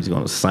not like he's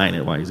going to sign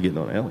it while he's getting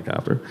on a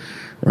helicopter,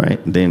 right?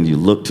 And then you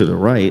look to the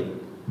right,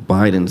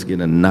 Biden's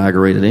getting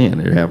inaugurated in.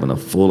 They're having a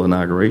full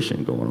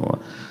inauguration going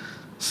on.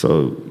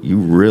 So you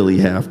really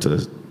have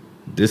to,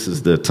 this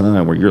is the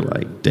time where you're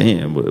like,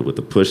 damn, with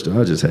the push that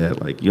I just had,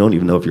 like, you don't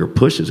even know if your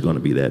push is going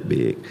to be that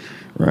big,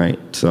 right?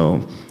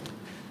 So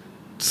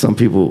some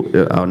people,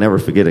 I'll never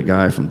forget a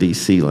guy from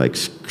D.C., like,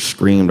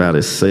 screamed out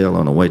his cell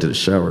on the way to the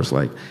shower. It's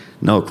like,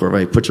 no,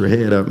 Corvette, put your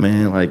head up,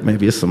 man. Like,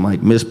 maybe it's some,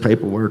 like, missed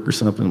paperwork or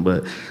something,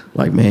 but,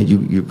 like, man,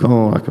 you're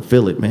gone. I can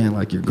feel it, man.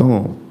 Like, you're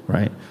gone,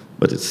 right?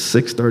 But it's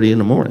 6:30 in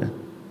the morning.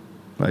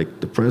 Like,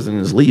 the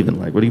president is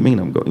leaving. Like, what do you mean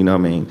I'm going? You know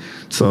what I mean?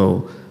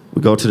 So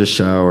we go to the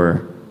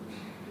shower.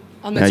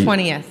 On the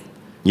 20th.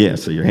 Yeah,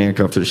 so you're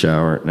handcuffed to the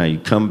shower. Now you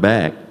come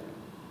back.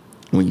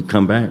 When you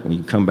come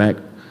back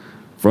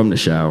from the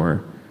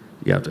shower,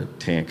 you have to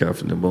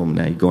handcuff, and then boom,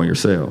 now you go in your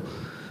cell.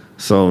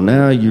 So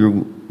now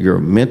your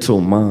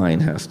mental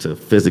mind has to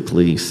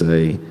physically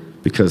say,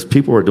 because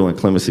people are doing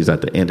clemencies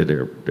at the end of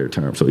their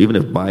term. So even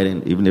if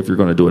you're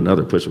going to do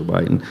another push with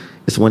Biden,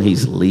 it's when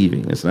he's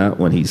leaving. It's not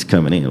when he's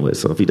coming in with.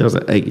 So if he does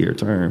an 8-year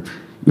term,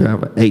 you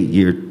have an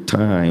 8-year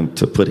time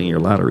to put in your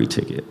lottery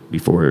ticket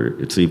before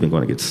it's even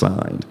going to get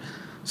signed.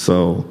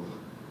 So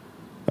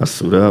I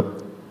suit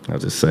up. I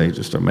just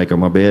start making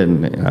my bed,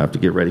 and I have to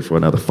get ready for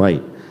another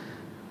fight.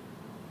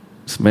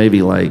 It's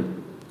maybe like,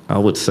 I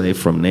would say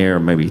from there,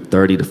 maybe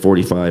 30 to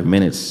 45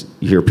 minutes,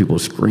 you hear people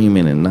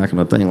screaming and knocking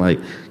on the thing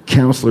like,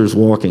 counselors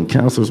walking,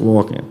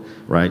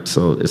 right?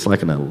 So it's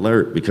like an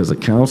alert, because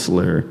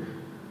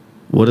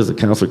what is a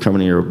counselor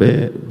coming in your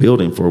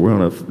building for? We're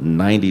on a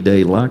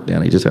 90-day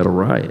lockdown. He just had a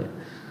riot.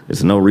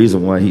 There's no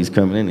reason why he's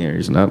coming in there.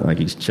 It's not like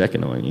he's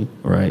checking on you,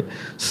 right?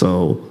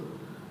 So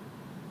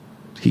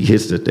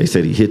they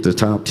said he hit the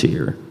top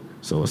tier.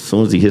 So as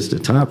soon as he hits the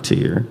top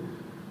tier,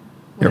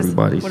 what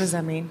does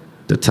that mean?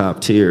 The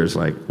top tier is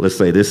like, let's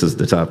say this is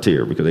the top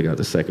tier because they got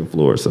the second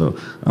floor. So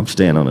I'm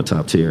standing on the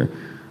top tier.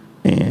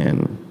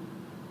 and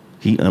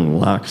he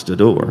unlocks the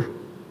door.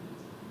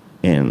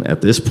 And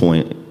at this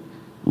point,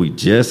 we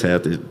just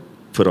had to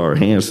put our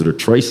hands to the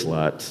tray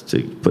slots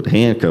to put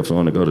handcuffs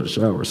on to go to the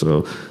shower.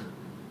 So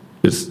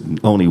it's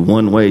only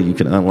one way you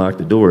can unlock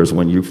the door is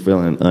when you're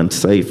feeling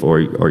unsafe or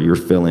you're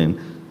feeling,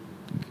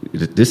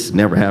 this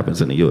never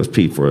happens in the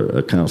USP for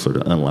a counselor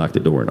to unlock the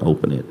door and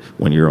open it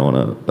when you're on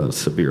a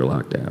severe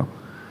lockdown.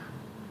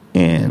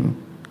 And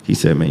he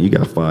said, man, you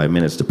got 5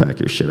 minutes to pack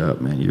your shit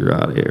up, man, you're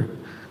out of here.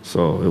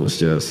 So it was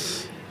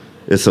just,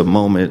 it's a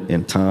moment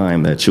in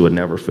time that you would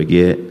never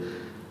forget.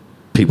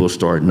 People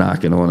started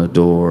knocking on the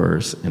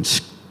doors and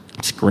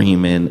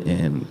screaming,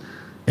 and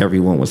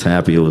everyone was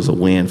happy. It was a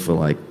win for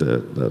like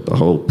the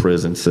whole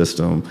prison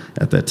system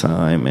at that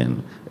time,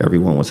 and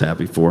everyone was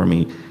happy for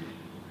me.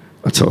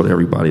 I told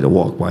everybody to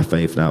walk by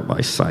faith, not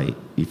by sight.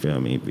 You feel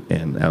me?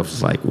 And that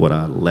was like what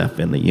I left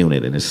in the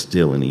unit, and it's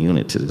still in the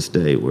unit to this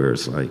day, where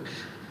it's like,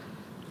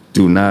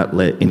 do not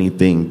let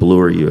anything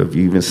blur you. If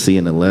you even see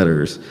in the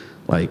letters,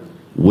 like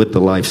with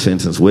the life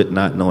sentence, with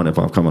not knowing if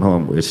I'm coming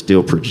home, it's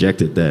still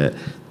projected that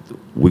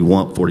we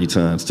want 40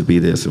 Tons to be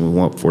this, and we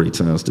want 40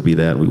 Tons to be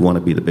that, and we want to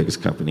be the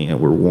biggest company,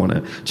 and we want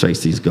to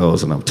chase these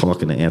goals. And I'm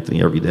talking to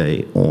Anthony every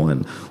day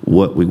on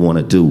what we want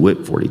to do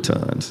with 40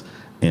 Tons.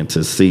 And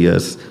to see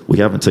us, we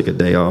haven't took a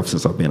day off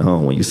since I've been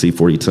home. When you see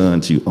 40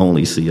 Tons, you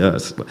only see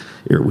us.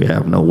 Here we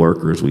have no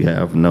workers, we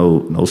have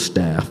no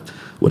staff.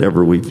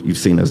 Whatever you've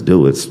seen us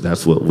do,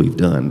 that's what we've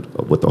done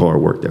with the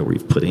hard work that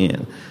we've put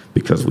in,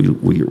 because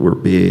we're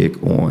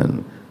big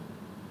on.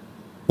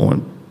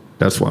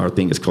 That's why our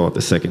thing is called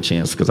the second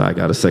chance, because I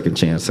got a second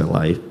chance at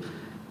life,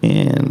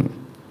 and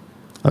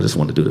I just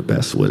want to do the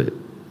best with it.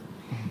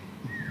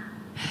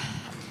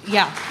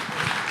 Yeah.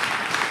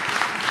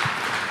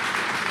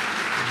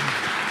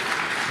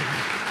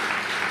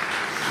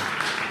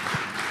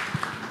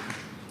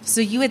 So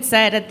you had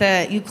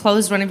said you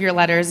closed one of your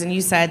letters and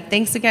you said,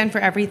 thanks again for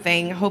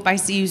everything. Hope I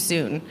see you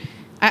soon.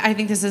 I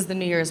think this is the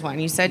New Year's one.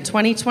 You said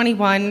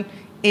 2021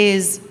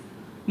 is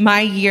my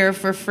year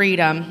for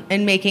freedom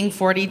and making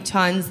 40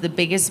 Tons the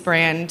biggest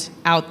brand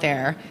out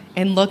there,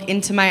 and look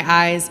into my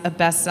eyes, a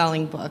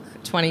best-selling book,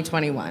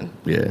 2021.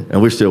 Yeah,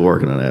 and we're still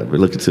working on that. We're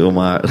looking to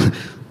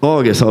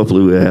August,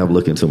 hopefully we'll have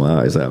Look Into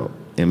My Eyes out,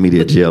 and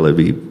Media Jail will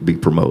be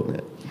promoting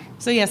it.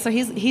 So yeah, so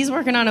he's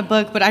working on a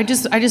book, but I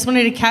just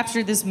wanted to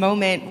capture this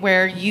moment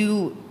where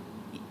you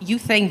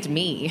thanked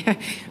me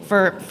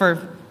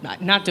for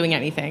not doing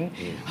anything.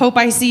 Hope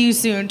I see you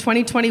soon.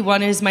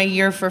 2021 is my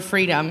year for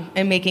freedom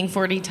and making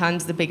 40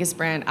 Tons the biggest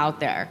brand out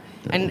there.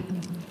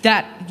 And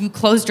that you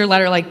closed your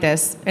letter like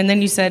this, and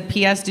then you said,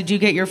 P.S. Did you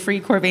get your free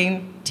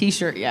Corvain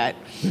T-shirt yet?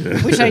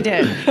 Which I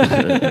did.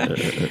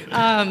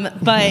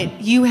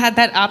 But you had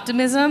that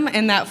optimism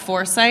and that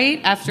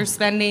foresight after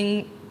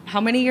spending. How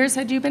many years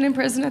had you been in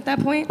prison at that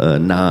point?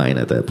 9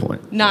 at that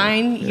point.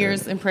 9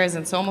 years in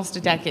prison, so almost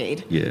a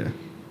decade. Yeah.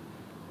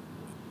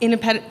 In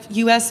a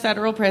U.S.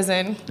 federal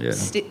prison,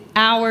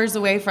 hours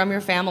away from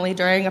your family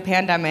during a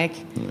pandemic,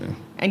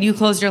 and you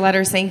closed your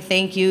letter saying,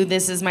 thank you,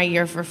 this is my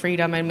year for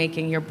freedom, and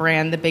making your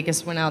brand the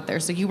biggest one out there.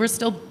 So you were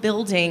still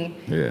building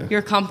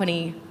your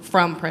company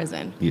from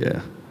prison.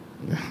 Yeah.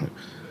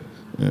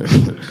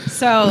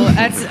 So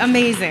that's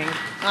amazing.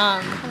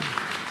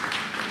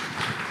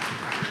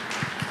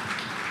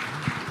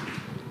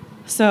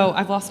 So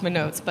I've lost my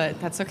notes, but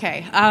that's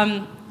okay.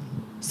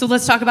 So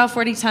let's talk about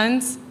 40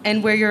 Tons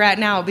and where you're at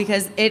now,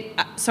 because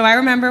so I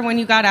remember when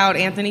you got out,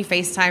 Anthony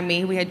FaceTimed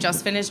me. We had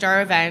just finished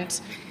our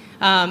event.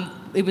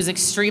 It was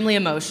extremely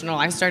emotional.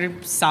 I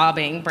started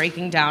sobbing,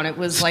 breaking down. It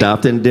was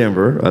stopped in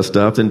Denver. I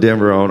stopped in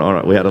Denver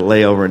we had a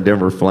layover in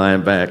Denver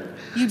flying back.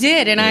 You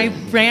did, and I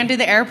ran to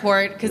the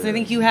airport because I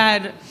think you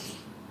had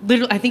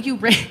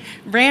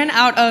ran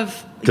out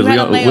of. Because we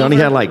only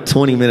had like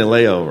 20-minute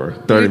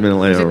layover, 30-minute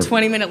layover. It was a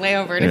 20-minute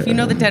layover. And if you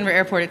know the Denver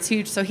airport, it's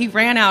huge. So he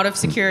ran out of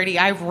security.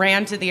 I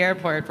ran to the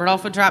airport.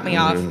 Rodolfo dropped me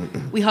off.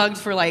 We hugged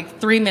for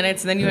like 3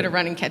 minutes, and then you had to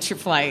run and catch your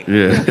flight.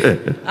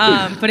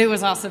 Yeah. But it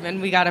was awesome,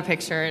 and we got a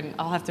picture, and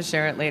I'll have to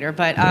share it later.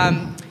 But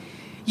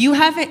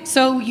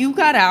so you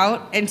got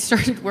out and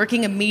started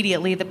working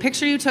immediately. The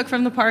picture you took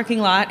from the parking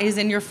lot is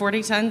in your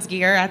 40 Tons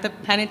gear at the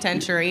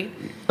penitentiary.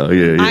 Oh,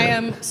 yeah. I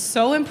am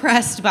so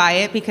impressed by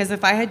it, because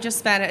if I had just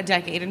spent a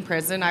decade in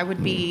prison, I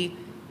would be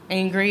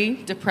angry,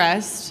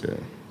 depressed. Yeah.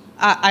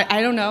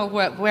 I don't know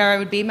where I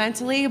would be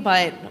mentally,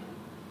 but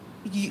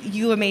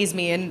you amaze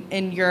me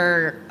in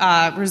your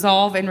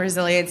resolve and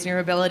resilience and your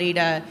ability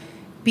to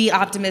be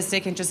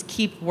optimistic and just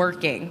keep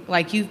working.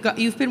 Like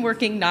you've been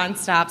working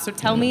nonstop. So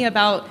tell me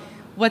about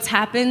what's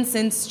happened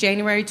since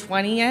January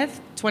 20th,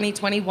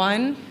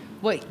 2021,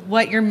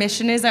 what your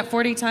mission is at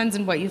 40 Tons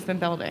and what you've been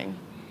building.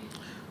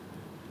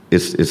 It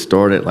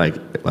started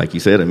like you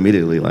said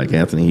immediately. Like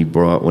Anthony,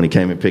 when he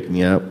came and picked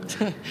me up,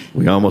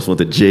 we almost went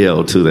to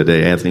jail too that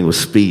day. Anthony was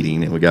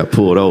speeding and we got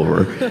pulled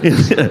over. You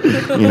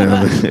know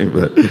what I mean?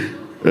 But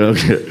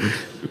okay.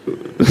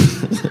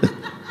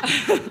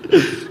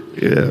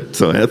 Yeah.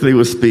 So Anthony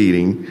was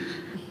speeding.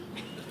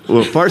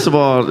 Well, first of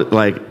all,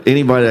 like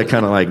anybody that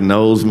kind of like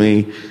knows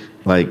me,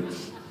 like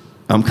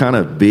I'm kind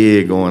of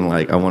big on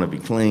like, I want to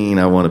be clean,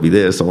 I want to be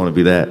this, I want to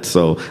be that.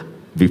 So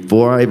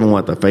before I even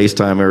want to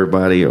FaceTime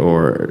everybody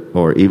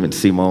or even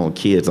see my own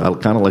kids, I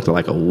kind of looked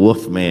like a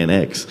Wolfman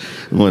X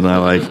when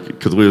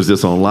because we was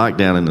just on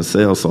lockdown in the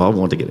cell, so I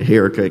wanted to get a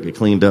haircut, get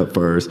cleaned up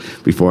first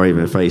before I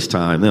even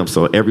FaceTime them.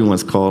 So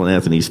everyone's calling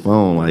Anthony's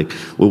phone like,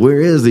 well, where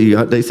is he?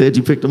 They said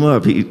you picked him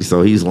up.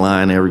 So he's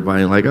lying to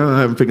everybody like, oh, I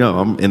haven't picked him up.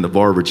 I'm in the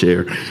barber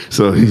chair.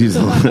 So he's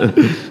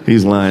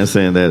he's lying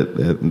saying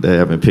that they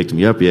haven't picked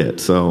me up yet.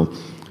 So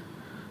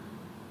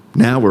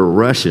now we're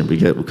rushing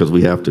because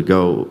we have to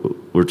go.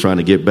 We're trying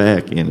to get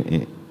back,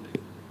 and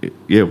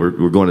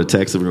we're going to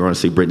Texas. We're going to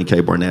see Brittany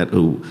K. Barnett,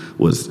 who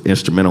was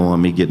instrumental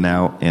on me getting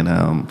out,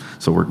 and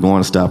so we're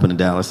going to stop in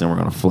Dallas, and we're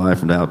going to fly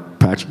from Dallas.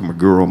 Patrick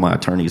McGurl, my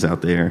attorney's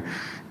out there,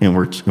 and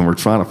we're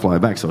trying to fly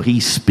back. So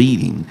he's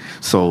speeding.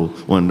 So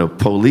when the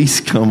police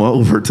come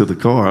over to the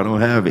car, I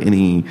don't have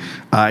any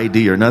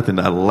ID or nothing.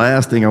 The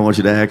last thing I want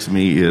you to ask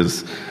me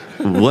is,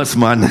 what's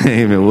my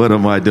name and what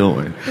am I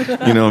doing?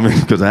 You know what I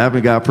mean? Because I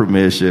haven't got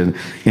permission.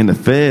 In the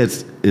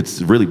feds,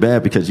 it's really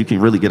bad because you can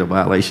really get a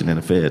violation in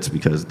the feds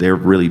because they're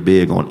really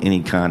big on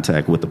any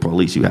contact with the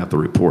police. You have to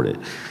report it.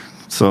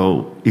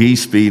 So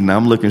he's speeding.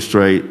 I'm looking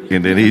straight,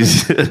 and then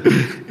he's,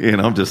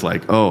 and I'm just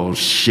like, oh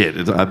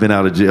shit! I've been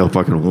out of jail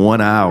fucking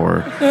 1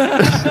 hour,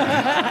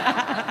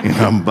 and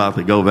I'm about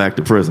to go back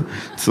to prison.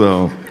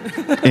 So.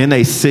 And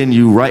they send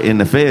you right in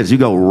the feds. You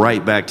go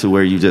right back to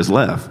where you just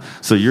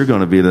left. So you're going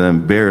to be the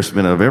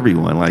embarrassment of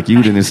everyone. Like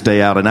you didn't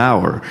stay out an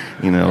hour,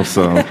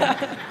 So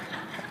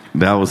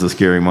that was a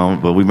scary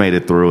moment. But we made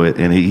it through it.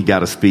 And he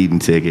got a speeding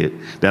ticket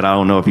that I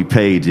don't know if he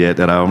paid yet.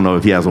 That I don't know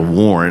if he has a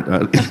warrant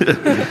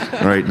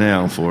right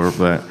now for.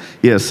 But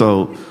yeah,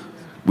 so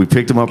we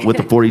picked him up with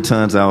the 40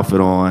 tons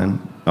outfit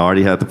on. I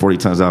already had the 40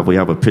 tons outfit. We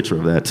have a picture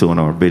of that too in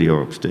our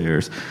video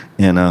upstairs.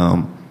 And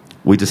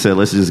we just said,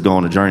 let's just go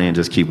on a journey and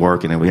just keep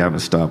working, and we haven't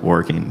stopped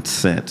working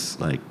since.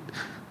 Like,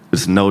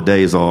 it's no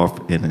days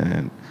off,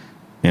 and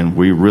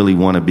we really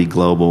want to be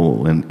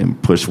global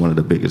and push one of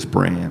the biggest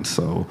brands.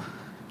 So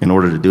in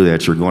order to do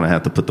that, you're going to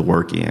have to put the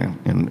work in,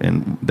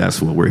 and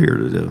that's what we're here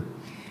to do.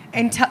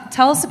 And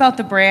tell us about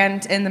the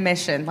brand and the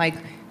mission, like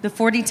the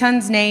 40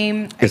 Tons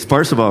name. It's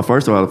first of all,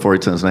 the 40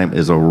 Tons name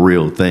is a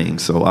real thing.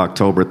 So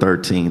October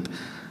 13th,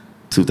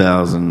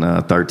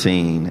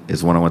 2013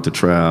 is when I went to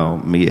trial.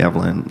 Me,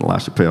 Evelyn,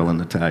 LaChapelle, and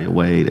Natalia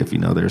Wade, if you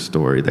know their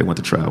story, they went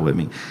to trial with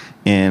me.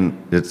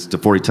 And it's the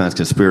 40 Tons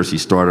conspiracy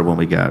started when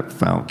we got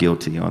found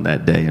guilty on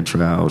that day in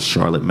trial,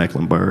 Charlotte,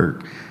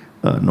 Mecklenburg,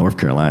 North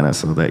Carolina,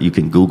 so that you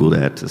can Google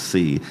that to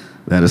see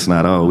that it's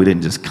not, we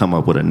didn't just come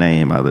up with a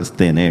name out of this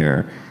thin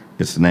air.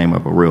 It's the name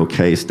of a real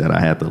case that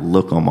I had to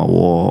look on my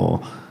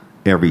wall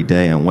every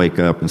day and wake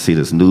up and see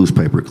this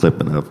newspaper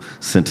clipping of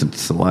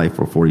sentenced to life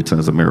for 40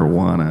 tons of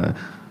marijuana,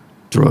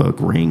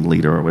 drug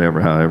ringleader or whatever,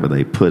 however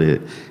they put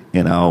it.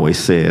 And I always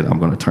said, I'm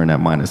going to turn that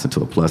minus into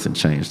a plus and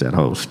change that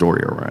whole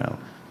story around.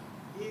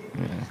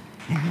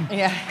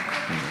 Yeah.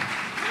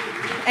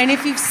 And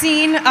if you've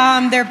seen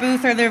their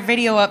booth or their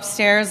video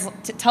upstairs,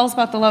 tell us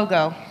about the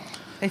logo.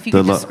 If you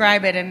could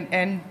describe it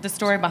and the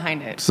story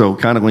behind it. So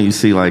kind of when you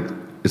see like,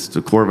 it's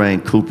the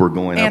Corvain Cooper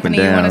going Anthony, up and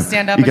down. You want to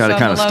stand up? You got to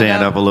kind of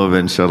stand up a little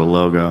bit and show the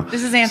logo.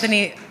 This is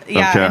Anthony.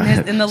 Yeah,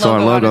 okay. in the logo. So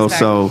our logo. On his back.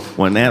 So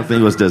when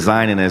Anthony was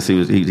designing this,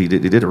 he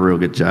did a real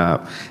good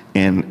job.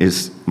 And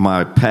it's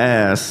my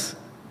past.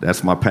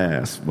 That's my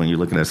past. When you're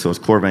looking at it, so it's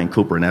Corvain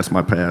Cooper, and that's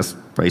my past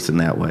facing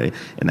that way.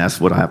 And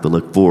that's what I have to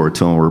look forward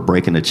to. And we're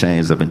breaking the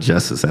chains of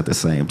injustice at the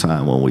same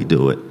time when we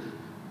do it.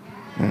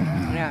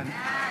 Yeah.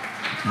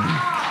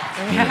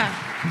 Yeah.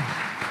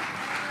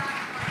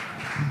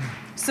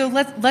 So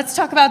let's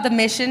talk about the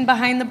mission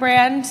behind the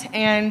brand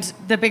and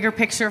the bigger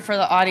picture for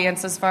the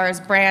audience as far as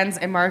brands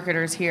and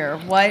marketers here.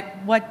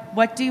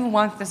 What do you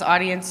want this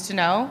audience to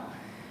know?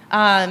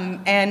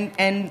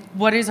 And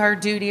what is our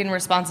duty and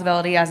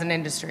responsibility as an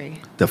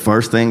industry? The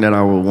first thing that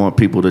I would want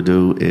people to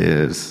do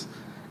is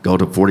go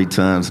to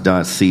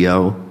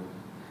 40tons.co,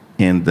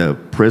 and the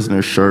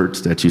prisoner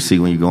shirts that you see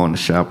when you go on the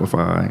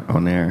Shopify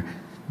on there,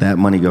 that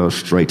money goes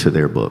straight to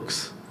their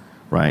books.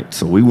 Right,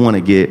 so we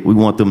want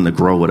them to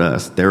grow with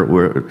us.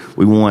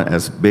 We want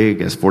as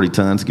big as 40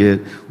 Tons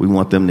get. We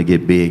want them to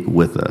get big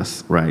with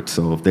us. Right,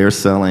 so if they're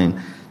selling,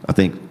 I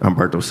think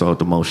Humberto sold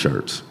the most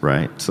shirts.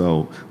 Right,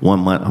 so 1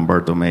 month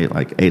Humberto made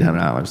like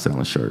 $800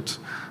 selling shirts.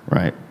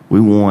 Right,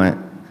 we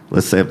want,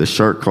 let's say if the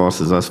shirt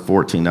costs us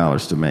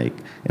 $14 to make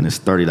and it's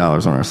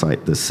 $30 on our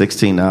site, the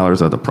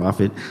 $16 of the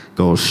profit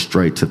goes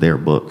straight to their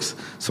books.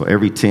 So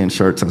every 10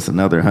 shirts, that's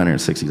another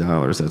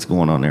 $160 that's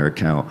going on their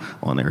account,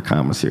 on their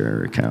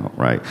commissary account,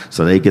 right?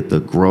 So they get to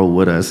grow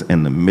with us,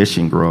 and the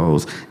mission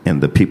grows, and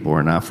the people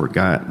are not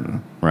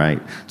forgotten, right?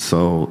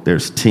 So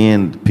there's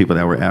 10 people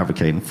that we're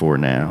advocating for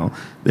now.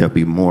 There'll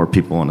be more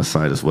people on the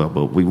site as well,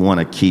 but we want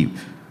to keep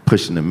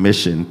pushing the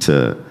mission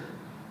to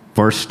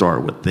first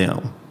start with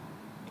them.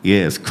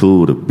 Yeah, it's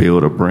cool to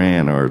build a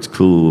brand, or it's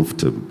cool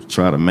to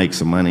try to make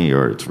some money,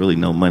 or it's really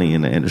no money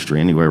in the industry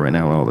anyway right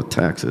now with all the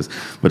taxes.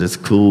 But it's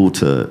cool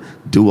to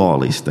do all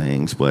these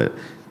things, but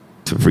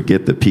to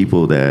forget the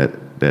people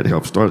that that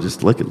helped start.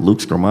 Just look at Luke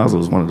Scramazzo,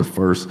 was one of the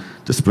first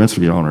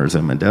dispensary owners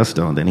in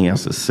Modesto, and then he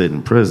has to sit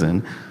in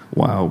prison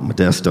while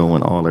Modesto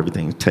and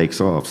everything takes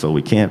off. So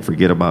we can't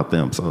forget about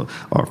them. So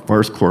our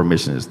first core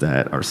mission is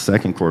that. Our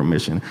second core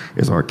mission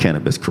is our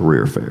cannabis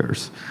career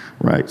fairs,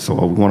 right? So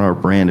we want our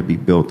brand to be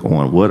built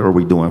on what are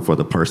we doing for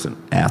the person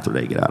after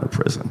they get out of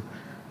prison,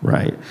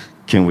 right?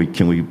 Can we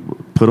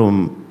put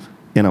them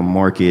in a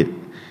market?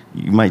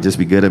 You might just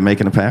be good at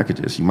making the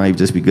packages. You might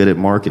just be good at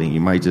marketing.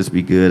 You might just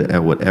be good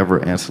at whatever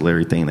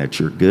ancillary thing that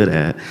you're good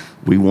at.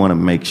 We want to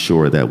make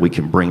sure that we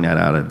can bring that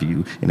out of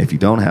you. And if you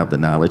don't have the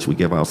knowledge, we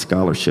give out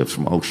scholarships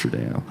from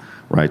Oaksterdam,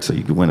 right? So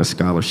you can win a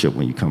scholarship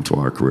when you come to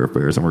our career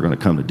fairs. And we're going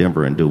to come to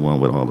Denver and do one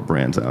with all the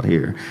brands out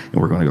here.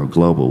 And we're going to go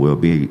global. We'll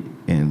be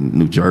in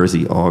New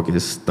Jersey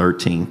August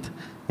 13th,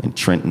 in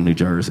Trenton, New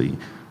Jersey,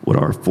 with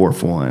our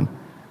fourth one.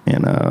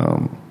 And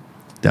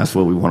that's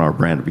what we want our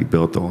brand to be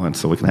built on,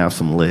 so we can have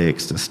some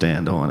legs to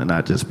stand on and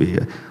not just be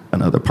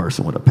another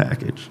person with a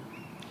package.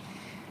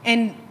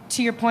 And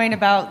to your point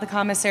about the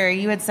commissary,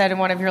 you had said in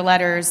one of your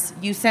letters,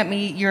 you sent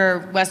me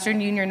your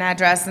Western Union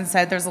address and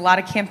said there's a lot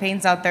of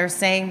campaigns out there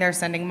saying they're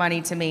sending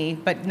money to me,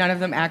 but none of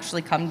them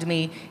actually come to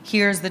me.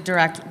 Here's the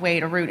direct way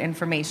to route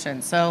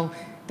information. So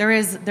there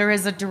is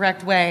a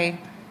direct way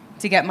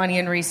to get money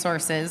and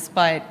resources,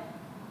 but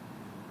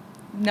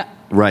no.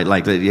 Right,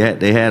 like they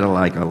had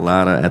like a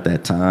lot of, at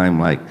that time,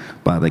 like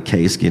by the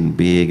case getting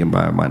big and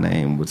by my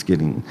name was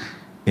getting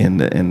in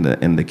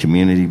the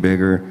community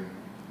bigger.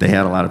 They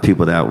had a lot of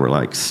people that were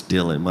like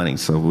stealing money.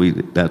 So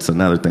that's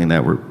another thing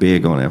that we're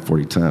big on at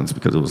 40 Tons,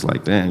 because it was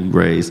like, damn, you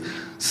raised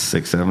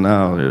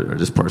 $6-7, or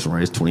this person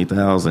raised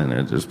 $20,000,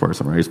 or this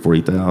person raised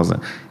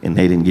 $40,000, and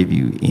they didn't give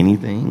you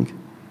anything.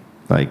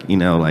 Like,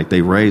 like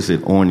they raised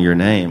it on your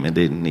name and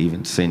didn't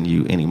even send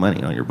you any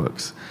money on your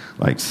books.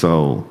 Like,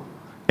 so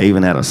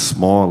even at a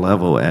small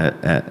level,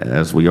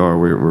 as we are,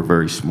 we're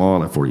very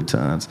small at 40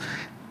 Tons.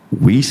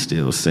 We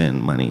still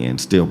send money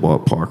and still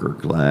bought Parker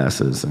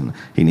glasses, and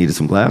he needed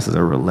some glasses. They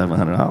were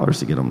 $1,100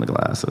 to get him the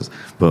glasses.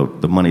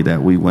 But the money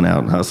that we went out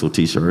and hustled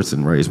T-shirts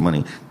and raised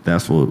money,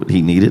 that's what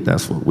he needed.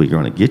 That's what we're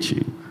going to get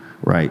you,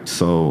 right?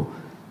 So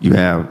you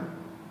have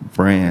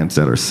brands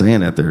that are saying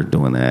that they're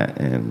doing that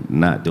and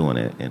not doing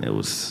it, and it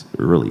was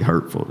really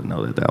hurtful to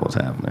know that was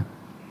happening.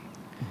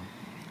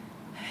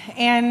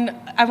 And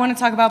I want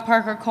to talk about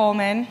Parker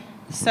Coleman.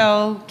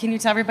 So can you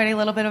tell everybody a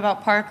little bit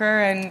about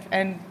Parker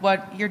and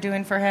what you're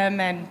doing for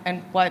him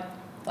and what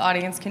the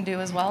audience can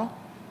do as well?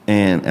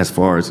 And as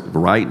far as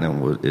writing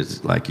them,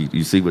 it's like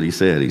you see what he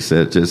said. He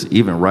said just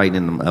even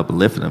writing them,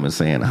 uplifting them and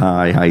saying,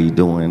 hi, how you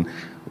doing?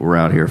 We're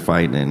out here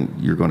fighting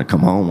and you're going to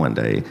come home one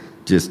day.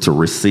 Just to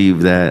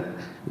receive that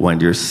when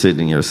you're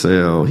sitting in your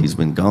cell. He's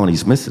been gone.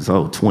 He's missed his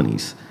whole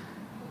 20s.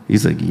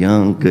 He's a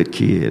young, good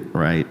kid,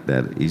 right?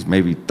 That he's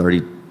maybe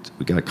 30.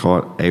 We got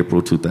caught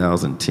April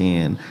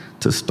 2010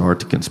 to start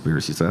the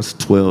conspiracy. So that's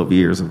 12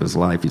 years of his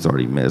life he's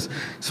already missed.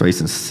 He's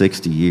facing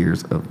 60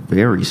 years. A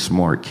very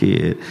smart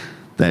kid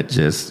that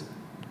just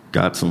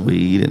got some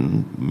weed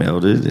and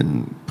melted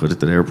and put it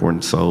to the airport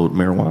and sold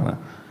marijuana.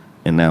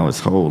 And now his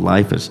whole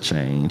life has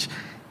changed.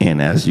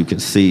 And as you can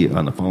see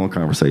on the phone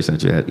conversation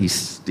that you had, he's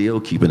still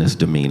keeping his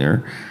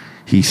demeanor.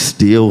 He's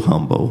still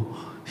humble.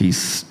 He's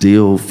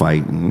still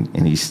fighting,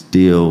 and he's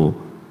still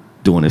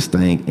doing his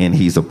thing, and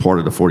he's a part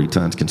of the 40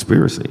 Tons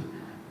conspiracy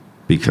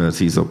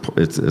because it's a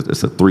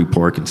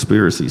 3-part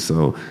conspiracy.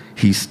 So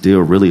he's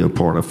still really a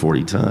part of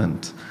 40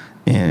 Tons.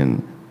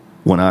 And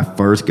when I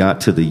first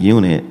got to the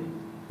unit,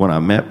 when I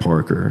met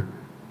Parker,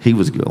 he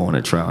was on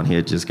a trial and he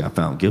had just got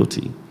found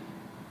guilty.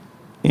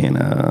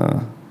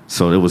 And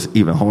so it was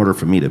even harder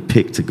for me to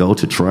pick to go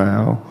to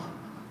trial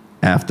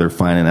after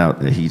finding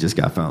out that he just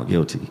got found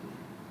guilty.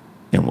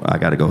 And I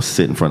got to go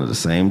sit in front of the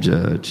same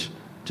judge,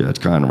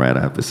 Judge Conrad.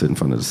 I have to sit in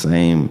front of the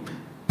same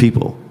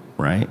people,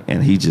 right?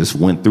 And he just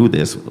went through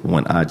this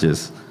when I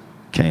just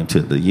came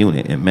to the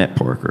unit and met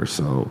Parker.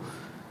 So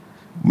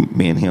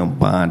me and him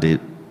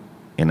bonded,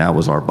 and that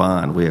was our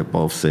bond. We had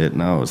both said,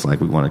 no, it's like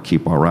we want to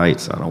keep our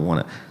rights. I don't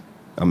want to.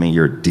 I mean,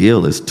 your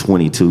deal is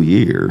 22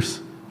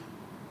 years,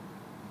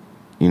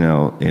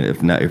 and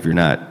if you're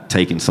not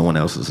taking someone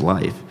else's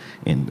life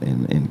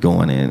and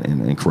going in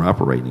and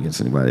cooperating against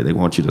anybody, they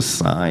want you to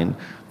sign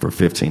for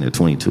 15 to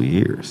 22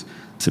 years.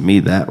 To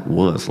me, that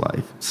was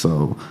life.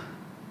 So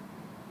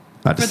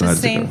I decided for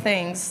the same to go.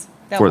 Things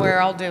that we're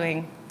all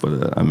doing. For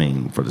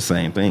the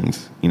same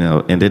things,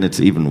 And then it's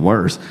even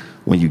worse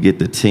when you get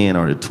the 10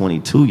 or the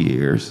 22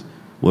 years.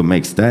 What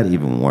makes that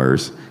even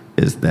worse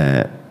is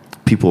that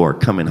people are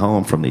coming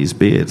home from these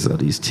bids,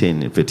 these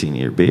 10 and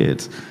 15-year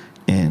bids,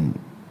 and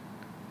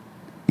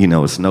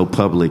it's no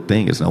public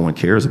thing. No one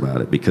cares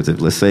about it because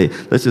let's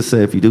just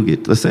say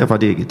if I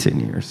did get 10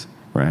 years.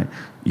 Right,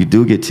 you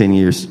do get 10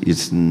 years.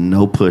 It's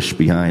no push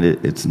behind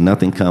it. It's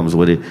nothing comes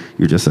with it.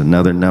 You're just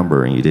another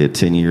number, and you did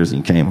 10 years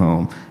and you came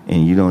home,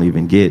 and you don't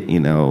even get,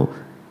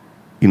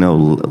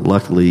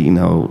 luckily,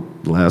 the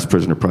Last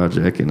Prisoner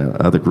Project and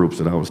other groups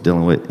that I was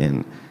dealing with,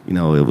 and it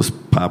was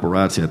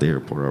paparazzi at the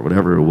airport or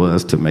whatever it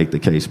was to make the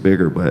case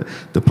bigger. But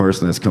the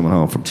person that's coming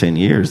home from 10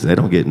 years, they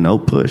don't get no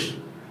push.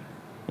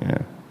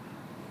 Yeah.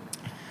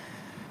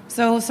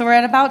 So we're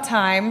at about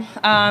time,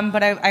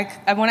 but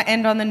I want to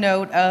end on the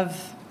note of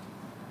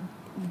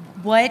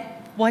what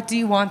do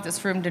you want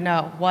this room to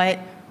know?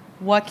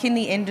 What can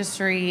the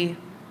industry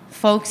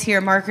folks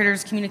here,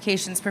 marketers,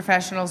 communications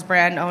professionals,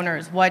 brand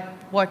owners,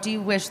 what do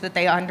you wish that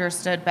they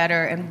understood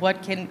better, and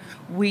what can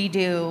we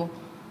do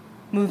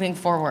moving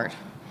forward?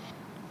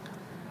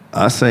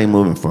 I say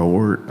moving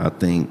forward, I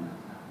think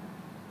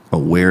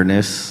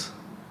awareness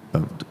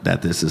of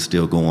that this is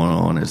still going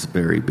on is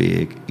very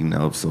big,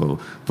 so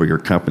for your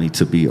company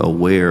to be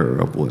aware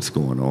of what's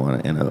going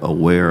on and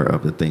aware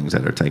of the things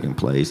that are taking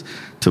place,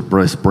 to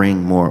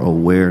bring more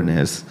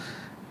awareness.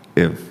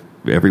 If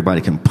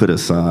everybody can put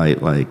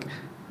aside, like,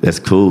 that's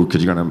cool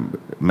because you're going to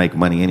make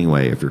money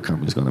anyway if your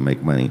company's going to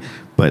make money.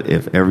 But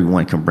if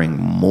everyone can bring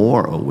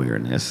more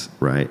awareness,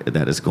 right,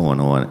 that is going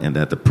on, and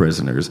that the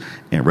prisoners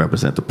and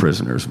represent the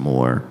prisoners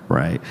more,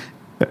 right,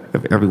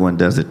 if everyone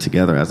does it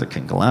together as a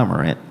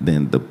conglomerate,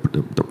 then the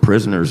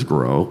prisoners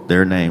grow,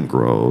 their name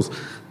grows,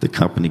 the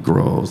company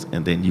grows,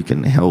 and then you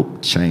can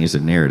help change the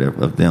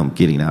narrative of them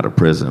getting out of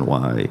prison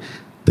why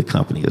the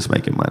company is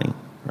making money,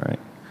 right?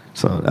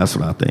 So that's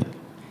what I think.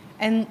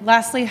 And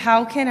lastly,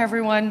 how can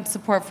everyone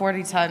support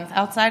 40 Tons?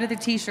 Outside of the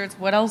T-shirts,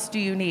 what else do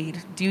you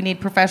need? Do you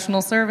need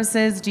professional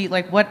services? Do you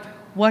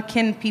what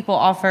can people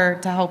offer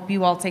to help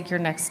you all take your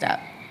next step?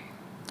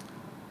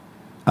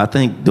 I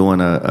think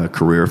doing a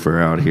career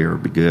fair out here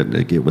would be good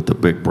to get with the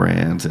big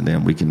brands, and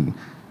then we can,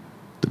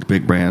 the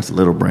big brands, the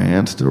little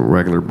brands, the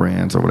regular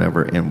brands or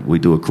whatever, and we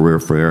do a career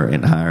fair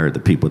and hire the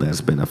people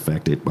that's been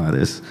affected by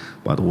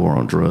the war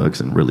on drugs,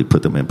 and really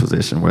put them in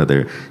position,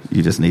 whether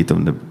you just need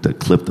them to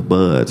clip the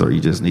buds or you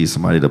just need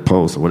somebody to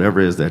post or whatever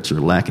it is that you're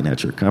lacking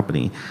at your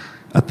company.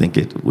 I think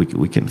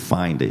we can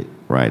find it,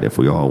 right, if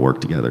we all work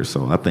together.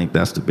 So I think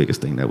that's the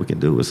biggest thing that we can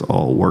do is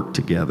all work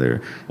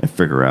together and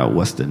figure out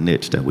what's the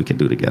niche that we can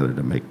do together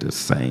to make the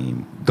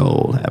same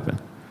goal happen.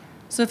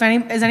 So is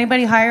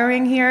anybody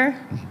hiring here?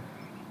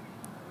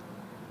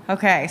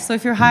 Okay, so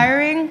if you're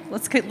hiring,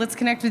 let's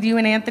connect with you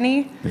and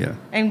Anthony. Yeah.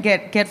 And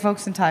get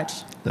folks in touch.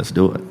 Let's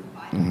do it.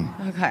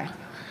 Mm-hmm. Okay.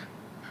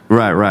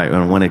 Right.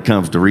 And when it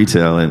comes to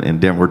retail and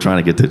Denver, we're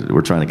trying to get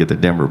to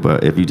Denver.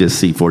 But if you just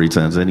see 40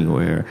 Tons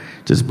anywhere,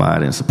 just buy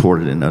it and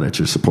support it, and know that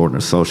you're supporting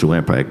a social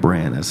impact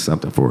brand. That's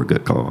something for a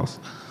good cause.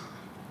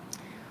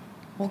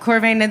 Well,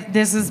 Corvain,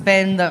 this has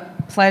been the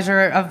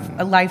pleasure of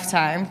a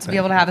lifetime to be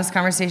able to have this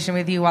conversation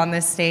with you on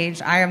this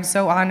stage. I am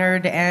so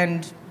honored,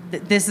 and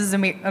this is a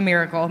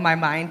miracle in my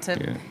mind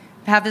to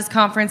have this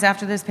conference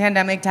after this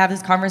pandemic, to have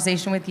this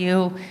conversation with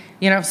you.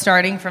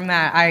 Starting from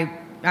that, I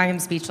am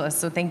speechless.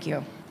 So thank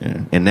you.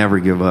 Yeah. And never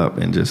give up,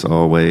 and just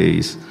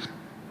always,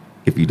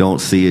 if you don't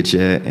see it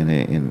yet,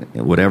 and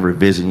whatever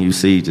vision you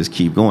see, just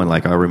keep going.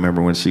 Like I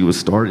remember when she was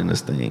starting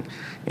this thing,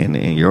 and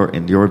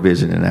your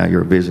vision, and now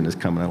your vision is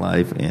coming to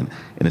life, and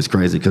it's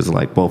crazy because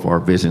like both our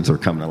visions are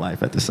coming to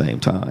life at the same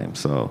time.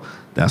 So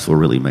that's what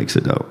really makes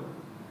it dope.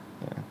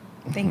 Yeah.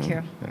 Thank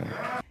you.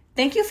 Yeah.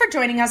 Thank you for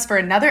joining us for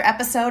another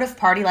episode of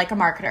Party Like a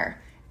Marketer.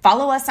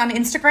 Follow us on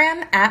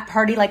Instagram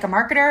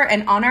 @PartyLikeAMarketer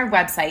and on our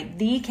website,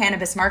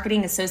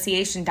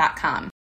 thecannabismarketingassociation.com.